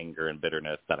in that anger and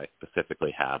bitterness that I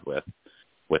specifically had with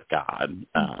God,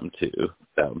 too.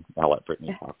 So I'll let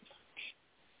Brittany talk.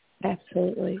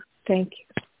 Absolutely. Thank you.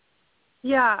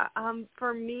 Yeah,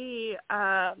 for me,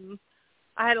 I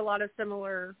had a lot of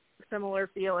similar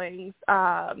feelings.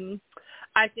 I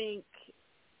think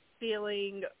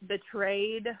feeling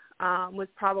betrayed was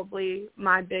probably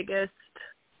my biggest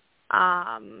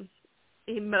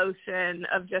emotion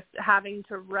of just having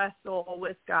to wrestle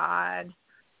with God,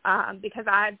 because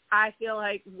I feel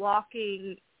like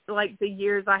walking, like the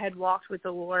years I had walked with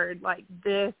the Lord, like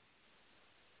this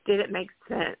didn't make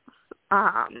sense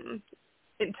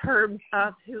in terms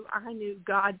of who I knew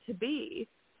God to be,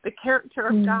 the character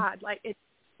of God. Like it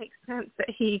makes sense that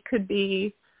he could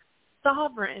be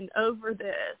sovereign over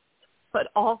this,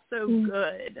 but also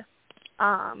good.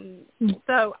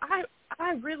 So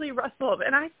I really wrestled,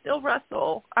 and I still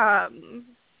wrestle. I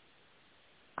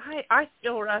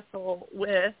still wrestle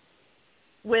with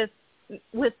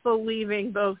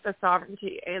believing both the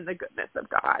sovereignty and the goodness of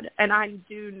God, and I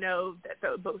do know that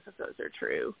both of those are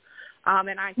true,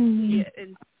 and I see it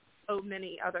in so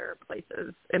many other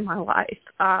places in my life.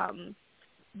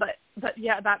 But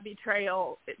yeah, that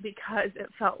betrayal, because it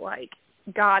felt like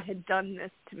God had done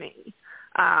this to me.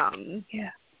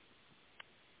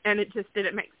 And it just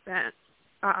didn't make sense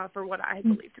for what I had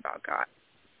believed about God.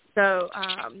 So,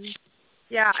 and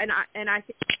I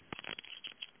think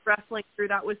wrestling through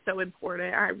that was so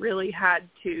important. I really had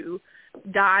to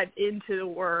dive into the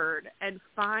Word and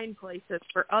find places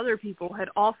where other people had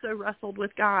also wrestled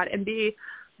with God, and be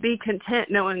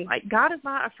content knowing, like, God is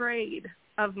not afraid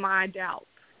of my doubts,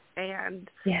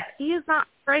 and he is not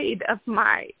afraid of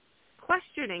my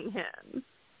questioning him.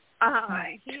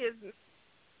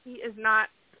 He is not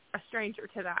a stranger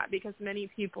to that, because many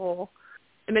of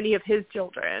his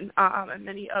children and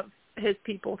many of his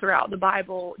people throughout the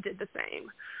Bible did the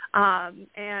same.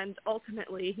 And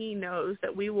ultimately, he knows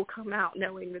that we will come out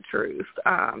knowing the truth,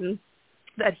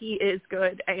 that he is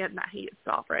good and that he is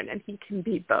sovereign, and he can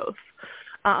be both.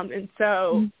 And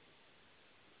so,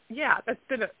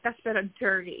 that's been a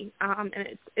journey,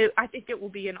 and I think it will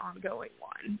be an ongoing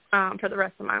one for the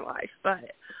rest of my life.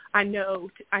 But I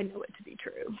know it to be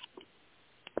true.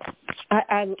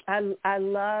 I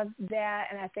love that,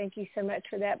 and I thank you so much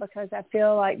for that, because I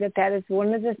feel like that is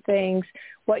one of the things,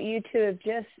 what you two have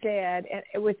just said,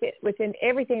 and within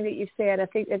everything that you've said, I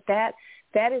think that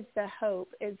is the hope,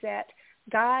 is that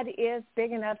God is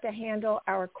big enough to handle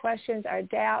our questions, our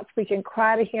doubts. We can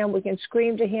cry to him. We can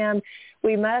scream to him.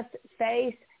 We must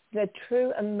face the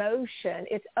true emotion.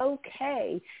 It's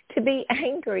okay to be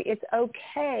angry. It's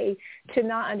okay to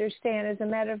not understand. As a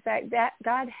matter of fact, that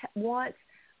God wants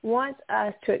wants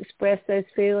us to express those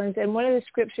feelings. And one of the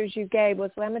scriptures you gave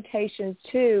was Lamentations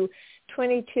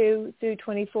 2:22 through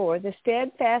 24. The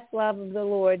steadfast love of the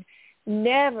Lord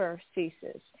never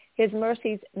ceases. His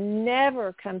mercies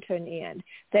never come to an end.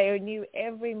 They are new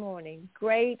every morning.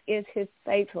 Great is his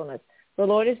faithfulness. The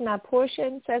Lord is my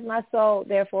portion, says my soul.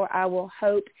 Therefore, I will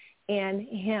hope in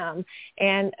him.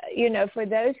 And, for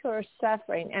those who are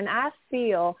suffering, and I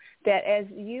feel that as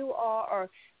you are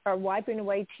wiping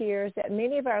away tears, that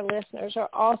many of our listeners are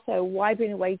also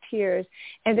wiping away tears,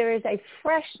 and there is a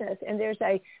freshness and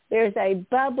there's a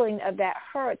bubbling of that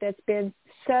hurt that's been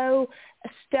so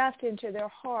stuffed into their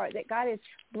heart that God is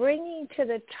bringing to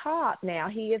the top now.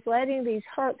 He is letting these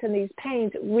hurts and these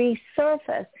pains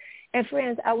resurface. And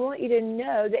friends, I want you to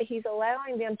know that he's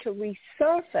allowing them to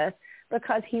resurface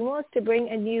because he wants to bring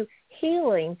a new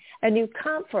healing, a new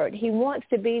comfort. He wants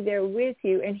to be there with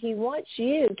you, and he wants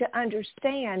you to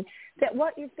understand that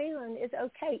what you're feeling is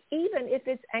okay, even if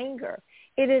it's anger.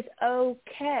 It is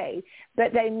okay,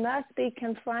 but they must be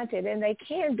confronted, and they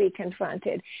can be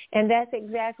confronted. And that's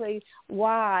exactly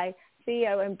why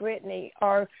Theo and Brittany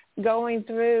are going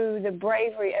through the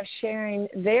bravery of sharing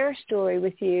their story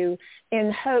with you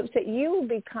in hopes that you will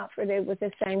be comforted with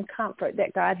the same comfort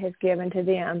that God has given to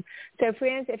them. So,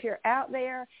 friends, if you're out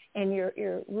there and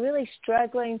you're really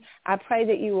struggling, I pray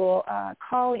that you will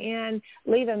call in,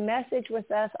 leave a message with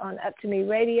us on Up to Me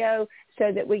Radio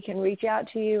so that we can reach out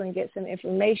to you and get some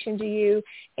information to you.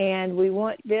 And we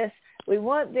want this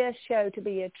show to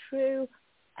be a true,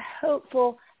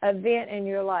 hopeful event in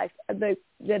your life, the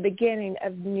beginning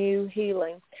of new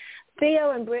healing.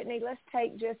 Theo and Brittany, let's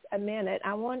take just a minute.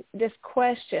 I want this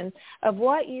question of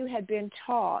what you had been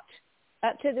taught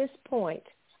up to this point.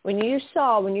 When you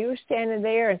were standing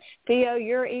there, and Theo,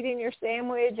 you're eating your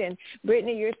sandwich, and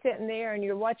Brittany, you're sitting there, and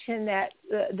you're watching that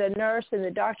the nurse and the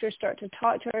doctor start to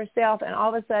talk to herself, and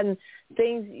all of a sudden,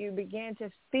 you began to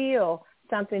feel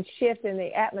something shift in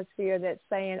the atmosphere that's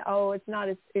saying, oh, it's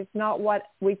not what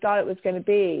we thought it was going to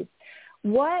be.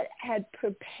 What had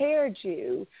prepared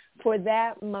you for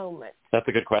that moment? That's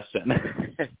a good question.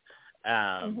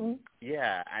 Mm-hmm.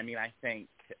 Yeah, I mean, I think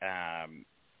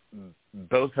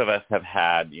both of us have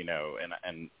had,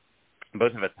 and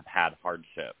both of us have had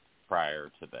hardship prior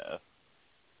to this.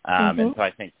 And so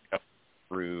I think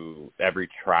through every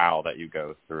trial that you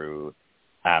go through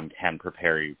can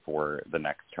prepare you for the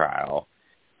next trial.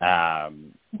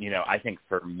 I think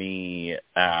for me,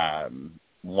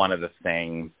 one of the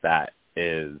things that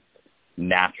is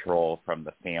natural from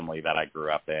the family that I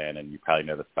grew up in, and you probably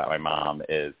know this about my mom,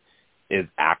 is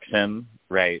action,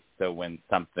 right? So when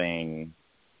something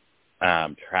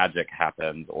tragic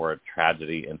happens or a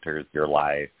tragedy enters your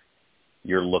life,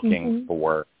 you're looking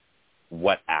for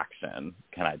what action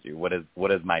can I do? What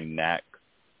is my next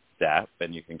step?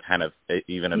 And you can kind of,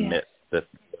 even amidst this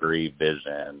blurry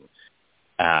vision,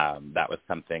 that was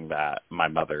something that my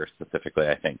mother specifically,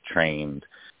 I think, trained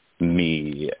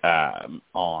me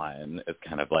on, is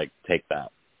kind of like take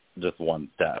that just one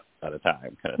step at a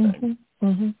time kind of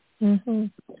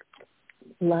thing.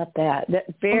 Love that.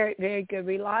 Very, very good.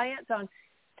 Reliance on.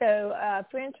 So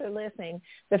friends are listening.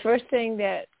 The first thing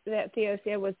that Theo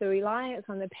said was the reliance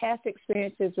on the past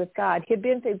experiences with God. He'd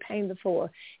been through pain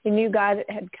before. He knew God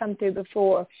had come through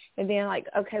before. And then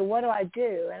okay, what do I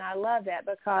do? And I love that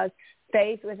because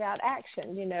faith without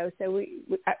action, so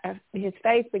his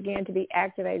faith began to be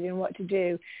activated in what to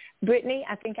do. Brittany,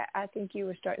 I think you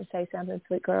were starting to say something,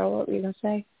 sweet girl. What were you going to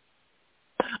say?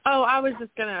 Oh, I was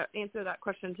just going to answer that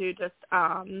question too.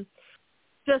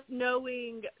 Just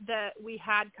knowing that we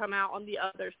had come out on the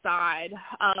other side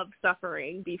of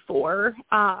suffering before.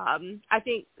 I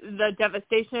think the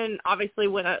devastation, obviously,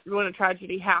 when a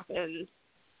tragedy happens,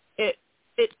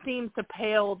 it seems to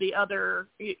pale the other,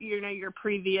 your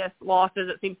previous losses.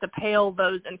 It seems to pale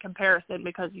those in comparison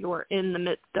because you're in the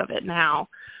midst of it now.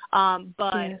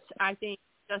 But I think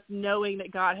just knowing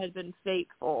that God has been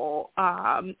faithful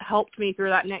helped me through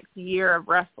that next year of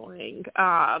wrestling.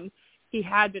 He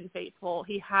had been faithful.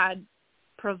 He had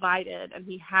provided, and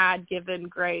he had given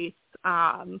grace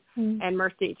and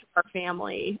mercy to our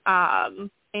family.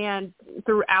 And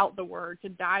throughout the Word, to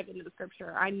dive into the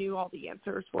Scripture, I knew all the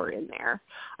answers were in there.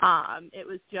 It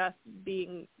was just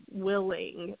being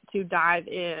willing to dive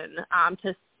in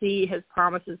to see his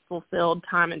promises fulfilled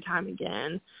time and time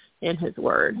again in his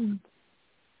Word.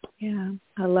 Yeah,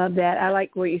 I love that. I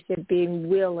like what you said, being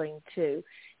willing to,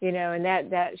 and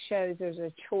that shows there's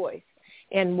a choice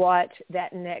in what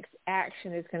that next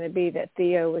action is going to be that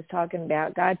Theo was talking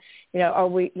about. God, are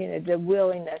we, the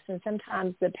willingness, and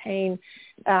sometimes the pain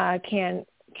can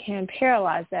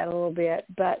paralyze that a little bit,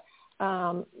 but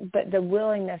but the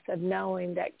willingness of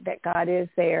knowing that God is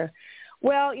there.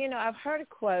 Well, I've heard a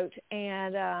quote,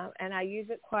 and I use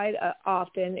it quite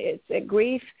often. It's that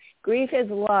grief is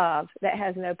love that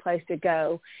has no place to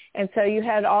go. And so you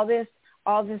had all this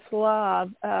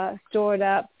love stored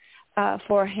up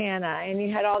for Hannah, and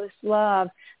you had all this love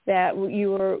that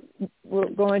you were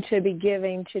going to be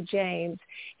giving to James.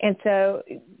 And so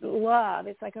love,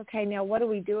 it's like, okay, now what do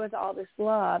we do with all this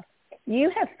love?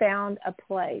 You have found a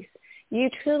place. You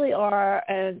truly are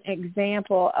an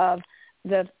example of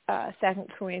the 2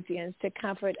 Corinthians, to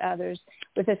comfort others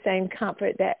with the same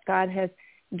comfort that God has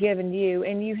given you.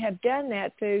 And you have done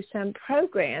that through some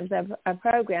programs, a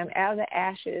program Out of the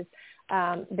Ashes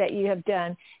that you have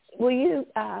done. Will you,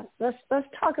 let's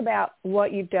talk about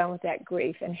what you've done with that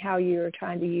grief and how you're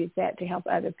trying to use that to help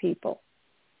other people.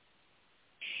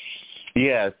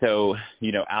 Yeah, so,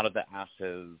 Out of the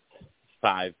Ashes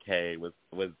 5K was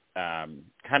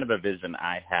kind of a vision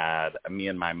I had. Me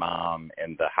and my mom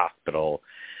in the hospital,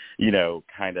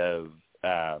 kind of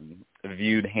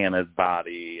viewed Hannah's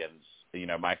body,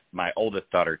 and my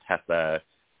oldest daughter Tessa,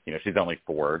 she's only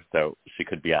 4, so she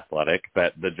could be athletic,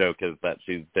 but the joke is that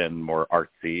she's been more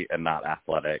artsy and not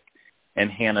athletic. And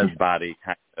Hannah's body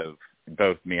kind of,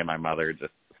 both me and my mother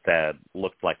just said,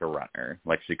 looked like a runner,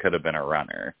 like she could have been a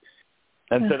runner.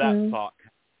 And so that thought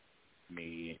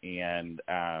me, and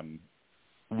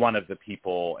one of the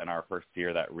people in our first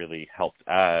year that really helped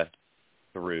us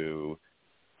through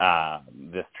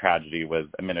this tragedy was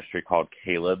a ministry called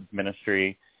Caleb's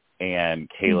Ministry, and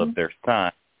Caleb, their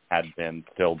son, had been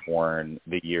stillborn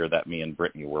the year that me and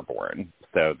Brittany were born,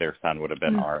 so their son would have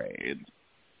been our age.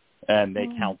 And they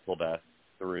counseled us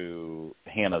through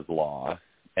Hannah's loss,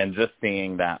 and just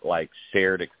seeing that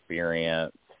shared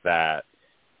experience, that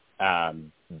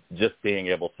just being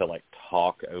able to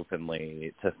talk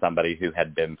openly to somebody who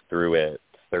had been through it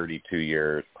 32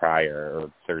 years prior,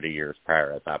 or 30 years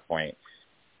prior at that point,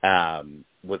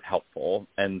 was helpful.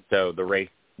 And so the race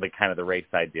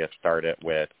idea started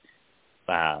with,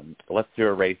 let's do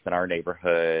a race in our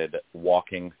neighborhood,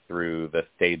 walking through the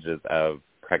stages of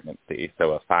pregnancy.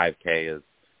 So a 5K is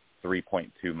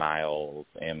 3.2 miles,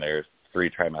 and there's 3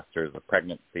 trimesters of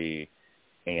pregnancy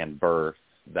and birth,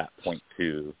 that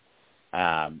 0.2.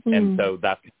 And so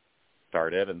that's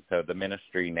started. And so the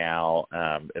ministry now,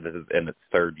 it is in its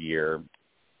 3rd year.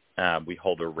 We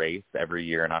hold a race every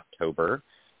year in October.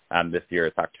 This year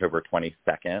it's October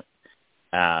 22nd.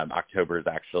 October is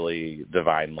actually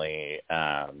divinely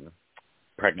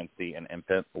Pregnancy and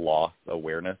Infant Loss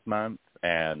Awareness Month.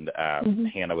 And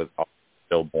Hannah was also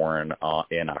stillborn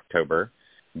in October.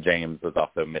 James was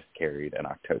also miscarried in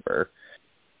October.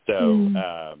 So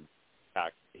in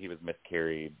fact, he was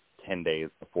miscarried 10 days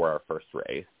before our first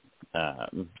race.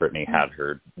 Brittany had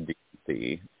her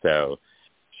DNC, so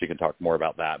she can talk more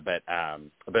about that. But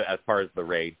as far as the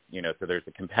race, so there's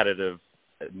a competitive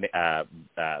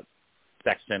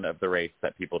section of the race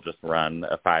that people just run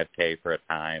a 5K for a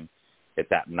time.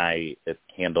 It's at night. It's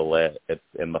candlelit. It's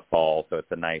in the fall, so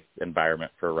it's a nice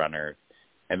environment for runners.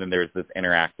 And then there's this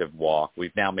interactive walk.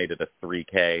 We've now made it a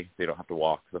 3K, so you don't have to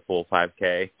walk the full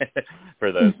 5K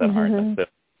for those that aren't.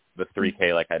 The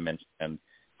 3K, like I mentioned,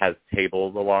 has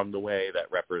tables along the way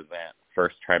that represent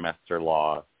first trimester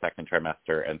loss, second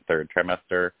trimester, and third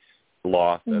trimester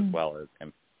loss, as well as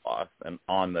infant loss. And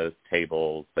on those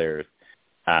tables, there's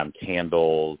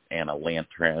candles and a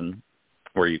lantern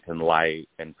where you can light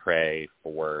and pray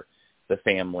for the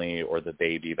family or the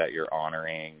baby that you're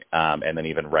honoring, and then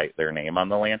even write their name on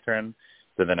the lantern.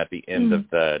 So then at the end of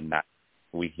the night,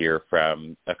 we hear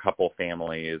from a couple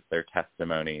families, their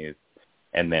testimonies,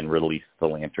 and then release the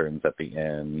lanterns at the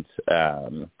end.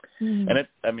 And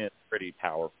it's pretty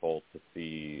powerful to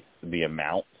see the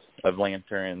amount of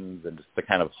lanterns and just to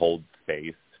kind of hold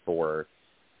space for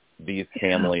these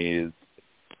families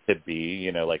to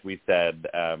be, like we said,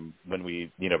 when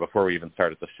we, before we even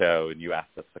started the show, and you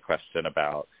asked us the question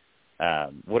about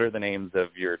what are the names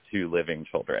of your 2 living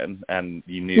children? And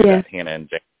you knew that Hannah and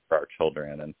James were our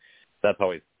children. And that's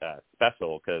always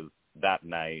special, because that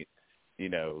night,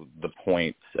 the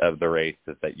point of the race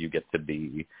is that you get to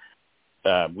be,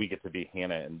 we get to be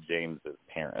Hannah and James's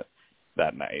parents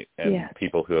that night. And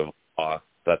people who have lost,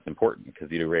 that's important, because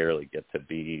you rarely get to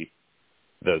be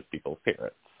those people's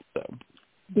parents. So.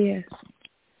 Yes.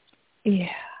 Yeah,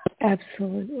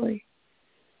 absolutely.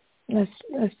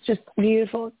 That's just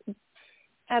beautiful.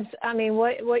 I mean,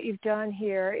 what you've done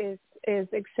here is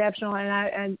exceptional,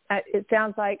 and it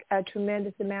sounds like a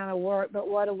tremendous amount of work. But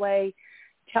what a way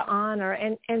to honor!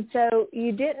 And so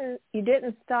you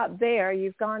didn't stop there.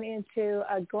 You've gone into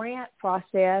a grant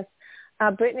process.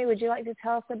 Brittany, would you like to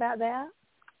tell us about that?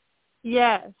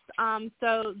 Yes.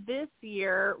 So this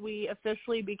year we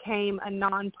officially became a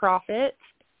nonprofit.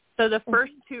 So the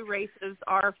first two races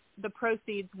the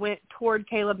proceeds went toward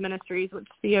Caleb Ministries, which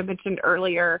Thea mentioned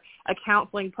earlier, a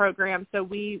counseling program. So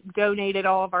we donated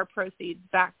all of our proceeds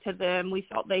back to them. We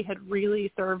felt they had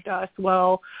really served us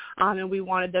well, and we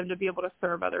wanted them to be able to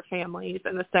serve other families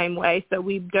in the same way. So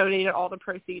we donated all the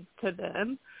proceeds to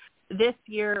them. This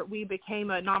year, we became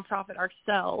a nonprofit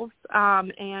ourselves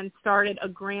and started a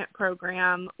grant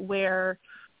program where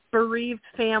bereaved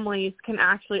families can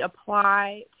actually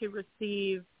apply to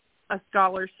receive a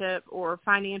scholarship or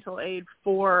financial aid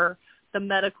for the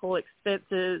medical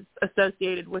expenses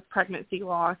associated with pregnancy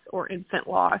loss or infant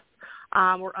loss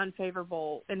or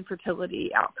unfavorable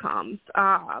infertility outcomes.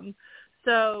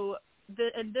 So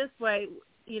in this way,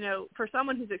 for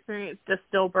someone who's experienced a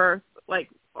stillbirth, like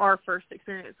our first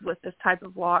experience with this type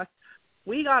of loss,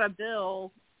 we got a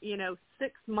bill,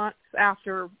 6 months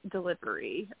after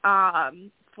delivery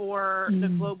for the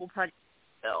global pregnancy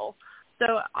bill.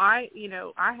 So I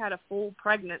had a full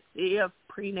pregnancy of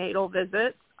prenatal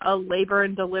visits, a labor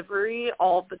and delivery,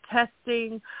 all the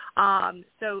testing.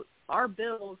 So our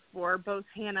bills for both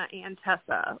Hannah and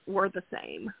Tessa were the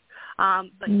same.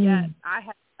 But yet I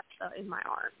had Tessa in my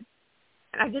arms.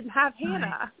 And I didn't have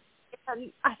Hannah.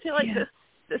 And I feel like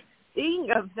the sting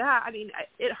of that,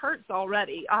 it hurts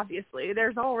already, obviously.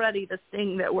 There's already the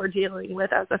sting that we're dealing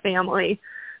with as a family.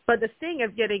 But the sting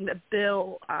of getting the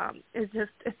bill is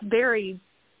just, it's very,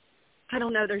 I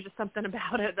don't know, there's just something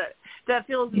about it that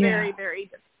feels very, very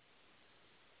different.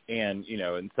 And,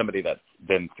 and somebody that's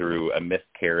been through a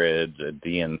miscarriage, a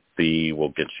DNC will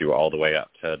get you all the way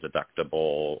up to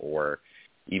deductible, or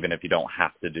even if you don't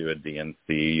have to do a DNC,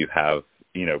 you have,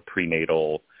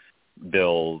 prenatal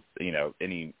bills.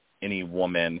 Any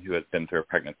woman who has been through a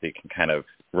pregnancy can kind of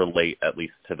relate at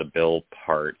least to the bill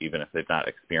part, even if they've not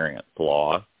experienced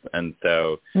loss. And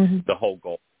so the whole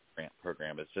goal of the grant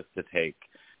program is just to take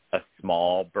a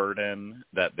small burden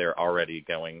that they're already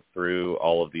going through,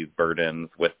 all of these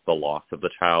burdens with the loss of the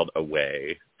child,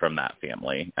 away from that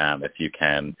family. If you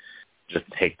can just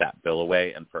take that bill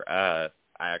away. And for us,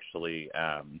 I actually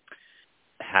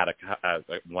had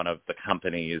one of the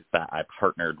companies that I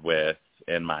partnered with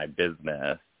in my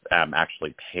business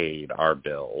actually paid our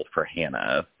bill for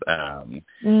Hannah's. And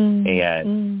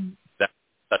that's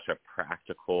such a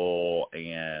practical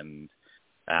and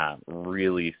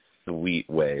really sweet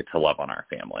way to love on our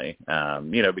family.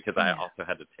 Because I also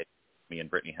me and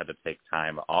Brittany had to take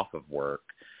time off of work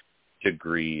to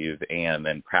grieve and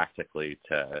then practically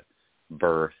to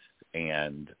birth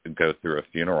and go through a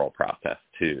funeral process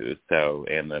too. So,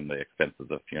 and then the expenses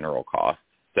of funeral costs.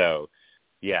 So,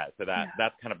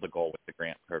 that's kind of the goal with the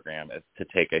grant program, is to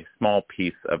take a small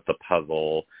piece of the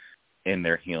puzzle in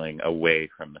their healing away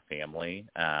from the family.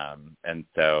 And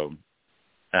so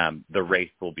the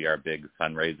race will be our big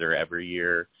fundraiser every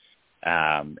year.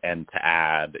 And to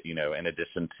add, in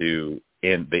addition to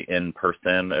the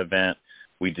in-person event,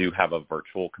 we do have a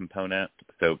virtual component.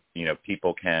 So,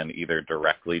 people can either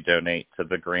directly donate to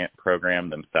the grant program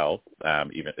themselves,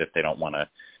 even if they don't want to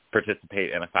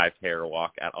participate in a 5K or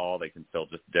walk at all, they can still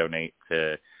just donate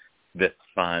to this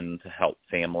fund to help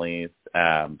families,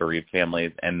 bereaved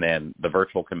families. And then the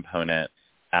virtual component,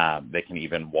 they can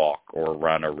even walk or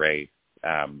run a race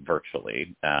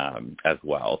virtually as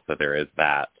well. So there is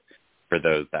that for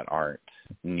those that aren't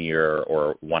near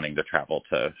or wanting to travel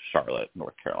to Charlotte,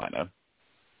 North Carolina.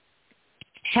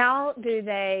 How do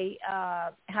they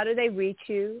reach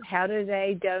you? How do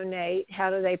they donate? How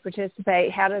do they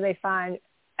participate? How do they find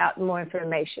out more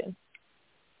information?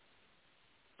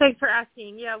 Thanks for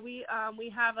asking. Yeah, we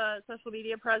have a social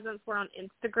media presence. We're on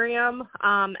Instagram.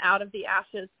 Out of the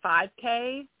Ashes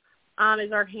 5K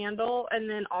is our handle, and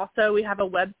then also we have a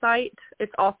website.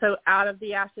 It's also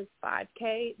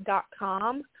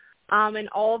outoftheashes5k.com. And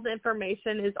all of the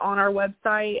information is on our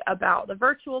website about the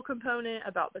virtual component,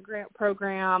 about the grant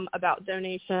program, about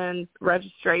donations,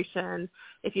 registration.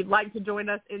 If you'd like to join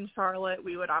us in Charlotte,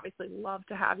 we would obviously love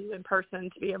to have you in person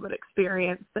to be able to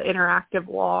experience the interactive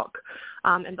walk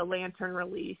and the lantern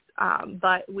release.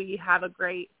 But we have a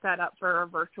great setup for our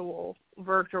virtual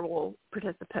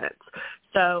participants.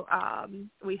 So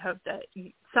we hope that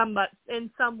in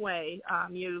some way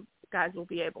you guys will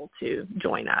be able to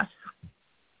join us.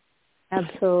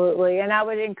 Absolutely. And I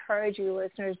would encourage you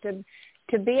listeners to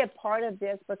be a part of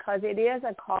this, because it is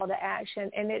a call to action,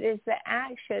 and it is the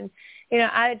action.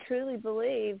 I truly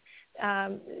believe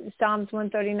Psalms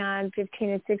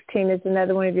 139:15 and 16 is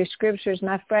another one of your scriptures.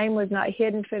 My frame was not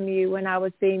hidden from you when I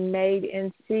was being made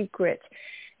in secret.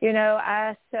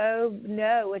 I so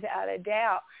know without a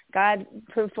doubt God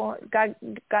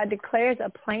declares a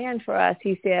plan for us,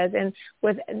 he says, and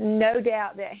with no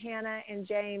doubt that Hannah and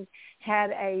James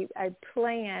had a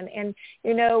plan. And,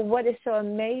 what is so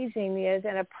amazing is,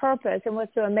 and a purpose, and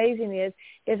what's so amazing is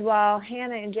while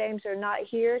Hannah and James are not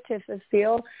here to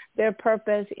fulfill their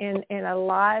purpose in a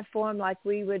live form like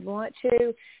we would want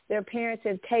to, their parents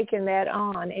have taken that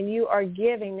on, and you are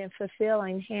giving and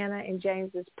fulfilling Hannah and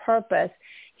James's purpose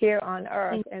here on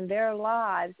earth, and their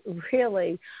lives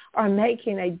really are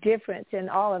making a difference in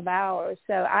all of ours.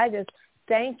 So I just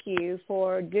thank you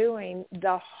for doing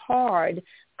the hard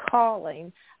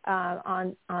calling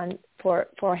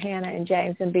for Hannah and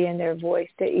James and being their voice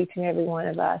to each and every one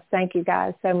of us. Thank you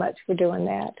guys so much for doing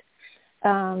that.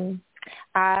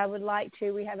 I would like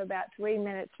to, we have about 3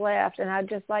 minutes left, and I'd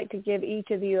just like to give each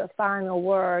of you a final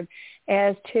word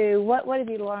as to what have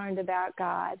you learned about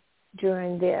God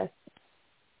during this?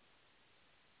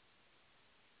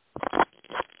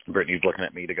 Brittany's looking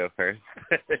at me to go first.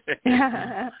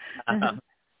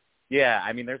 Yeah,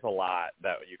 I mean, there's a lot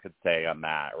that you could say on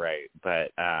that, right?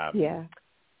 But,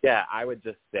 yeah, I would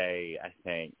just say, I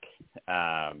think,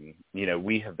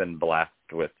 we have been blessed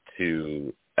with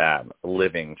 2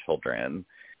 living children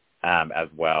as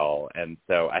well. And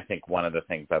so I think one of the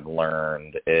things I've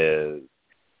learned is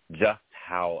just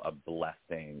how a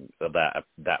blessing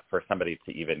that for somebody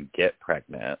to even get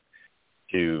pregnant,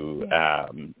 to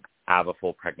have a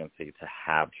full pregnancy, to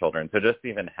have children. So just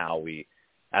even how we,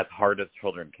 as hard as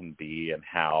children can be, and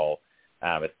how,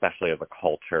 especially as a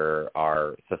culture,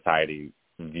 our society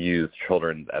views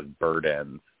children as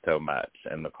burdens so much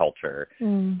in the culture,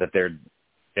 that they're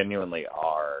genuinely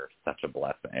are such a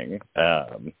blessing.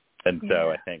 And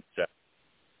so I think just,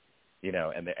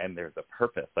 and there's a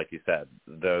purpose, like you said,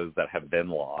 those that have been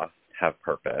lost have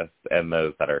purpose, and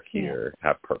those that are here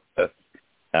have purpose.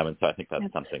 And so I think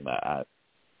that's something that I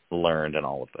learned in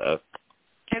all of this.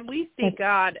 And we see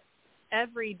God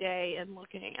every day in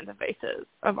looking in the faces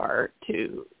of our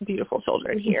 2 beautiful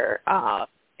children here.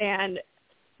 And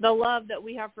the love that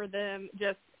we have for them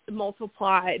just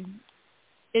multiplied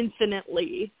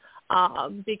infinitely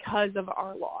because of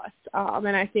our loss.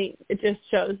 And I think it just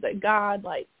shows that God,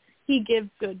 he gives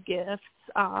good gifts,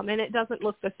 and it doesn't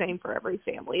look the same for every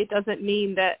family. It doesn't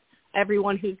mean that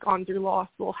everyone who's gone through loss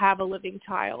will have a living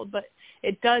child, but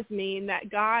it does mean that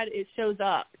God shows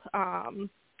up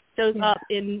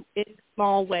in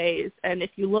small ways, and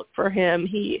if you look for him,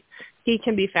 he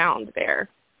can be found there.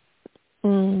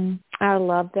 I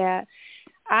love that.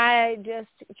 I just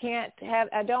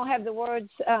I don't have the words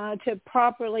to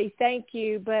properly thank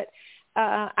you, but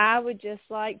I would just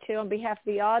like to, on behalf of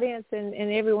the audience and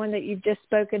everyone that you've just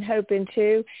spoken hope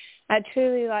into, I'd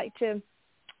truly like to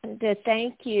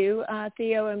thank you,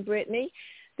 Theo and Brittany,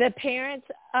 the parents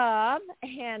of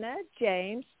Hannah,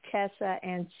 James, Tessa,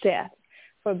 and Seth,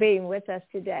 for being with us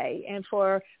today and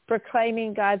for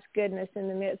proclaiming God's goodness in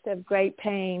the midst of great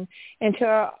pain. And to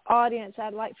our audience,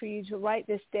 I'd like for you to write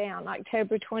this down,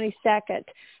 October 22nd,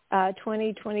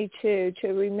 2022, to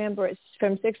remember it's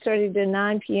from 6:30 to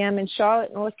 9 p.m. in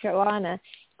Charlotte, North Carolina.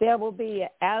 There will be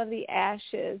Out of the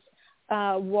Ashes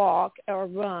walk or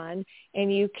run,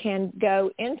 and you can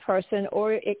go in person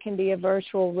or it can be a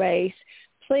virtual race.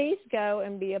 Please go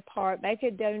and be a part. Make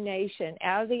a donation.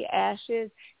 Out of the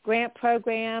Ashes grant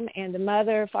program and the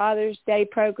Mother Father's Day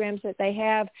programs that they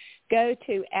have. Go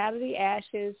to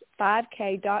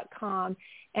outoftheashes5k.com,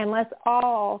 and let's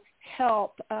all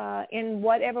help in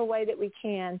whatever way that we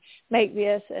can make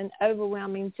this an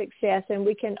overwhelming success, and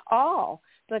we can all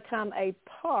become a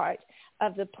part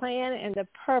of the plan and the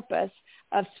purpose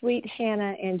of sweet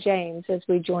Hannah and James as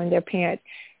we join their parents.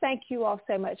 Thank you all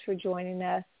so much for joining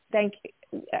us. Thank you.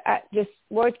 Just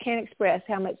words can't express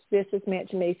how much this has meant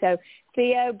to me. So,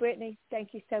 Theo, Brittany,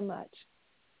 thank you so much.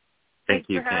 Thank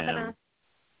you, for having Pam. us.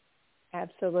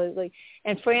 Absolutely.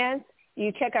 And friends,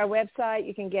 you check our website.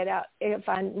 You can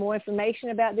find more information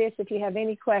about this. If you have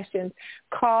any questions,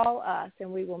 call us, and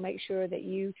we will make sure that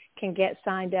you can get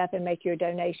signed up and make your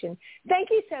donation. Thank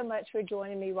you so much for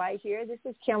joining me right here. This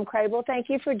is Kim Crabill. Thank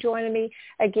you for joining me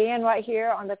again right here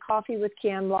on the Coffee with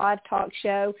Kim live talk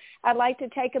show. I'd like to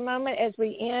take a moment as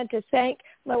we end to thank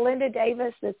Melinda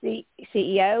Davis, the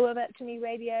CEO of Up to Me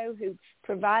Radio, who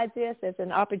provides this as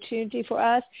an opportunity for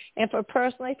us, and for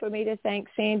me to thank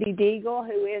Sandy Deagle,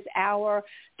 who is our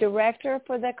director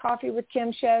for the Coffee with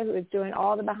Kim show, who is doing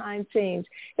all the behind scenes.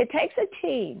 It takes a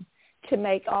team to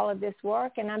make all of this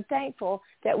work, and I'm thankful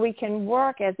that we can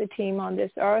work as a team on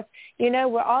this earth.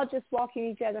 We're all just walking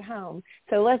each other home,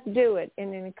 so let's do it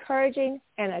in an encouraging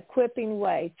and equipping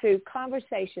way through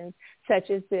conversations such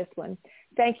as this one.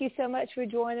 Thank you so much for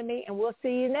joining me, and we'll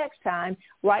see you next time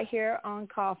right here on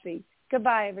Coffee.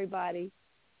 Goodbye, everybody.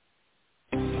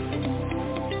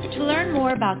 To learn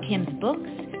more about Kim's books,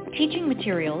 teaching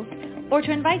materials, or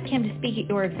to invite Kim to speak at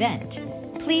your event,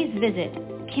 please visit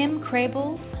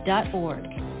kimcrabill.org.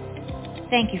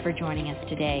 Thank you for joining us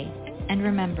today. And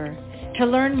remember, to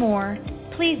learn more,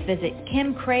 please visit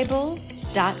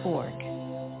kimcrabill.org.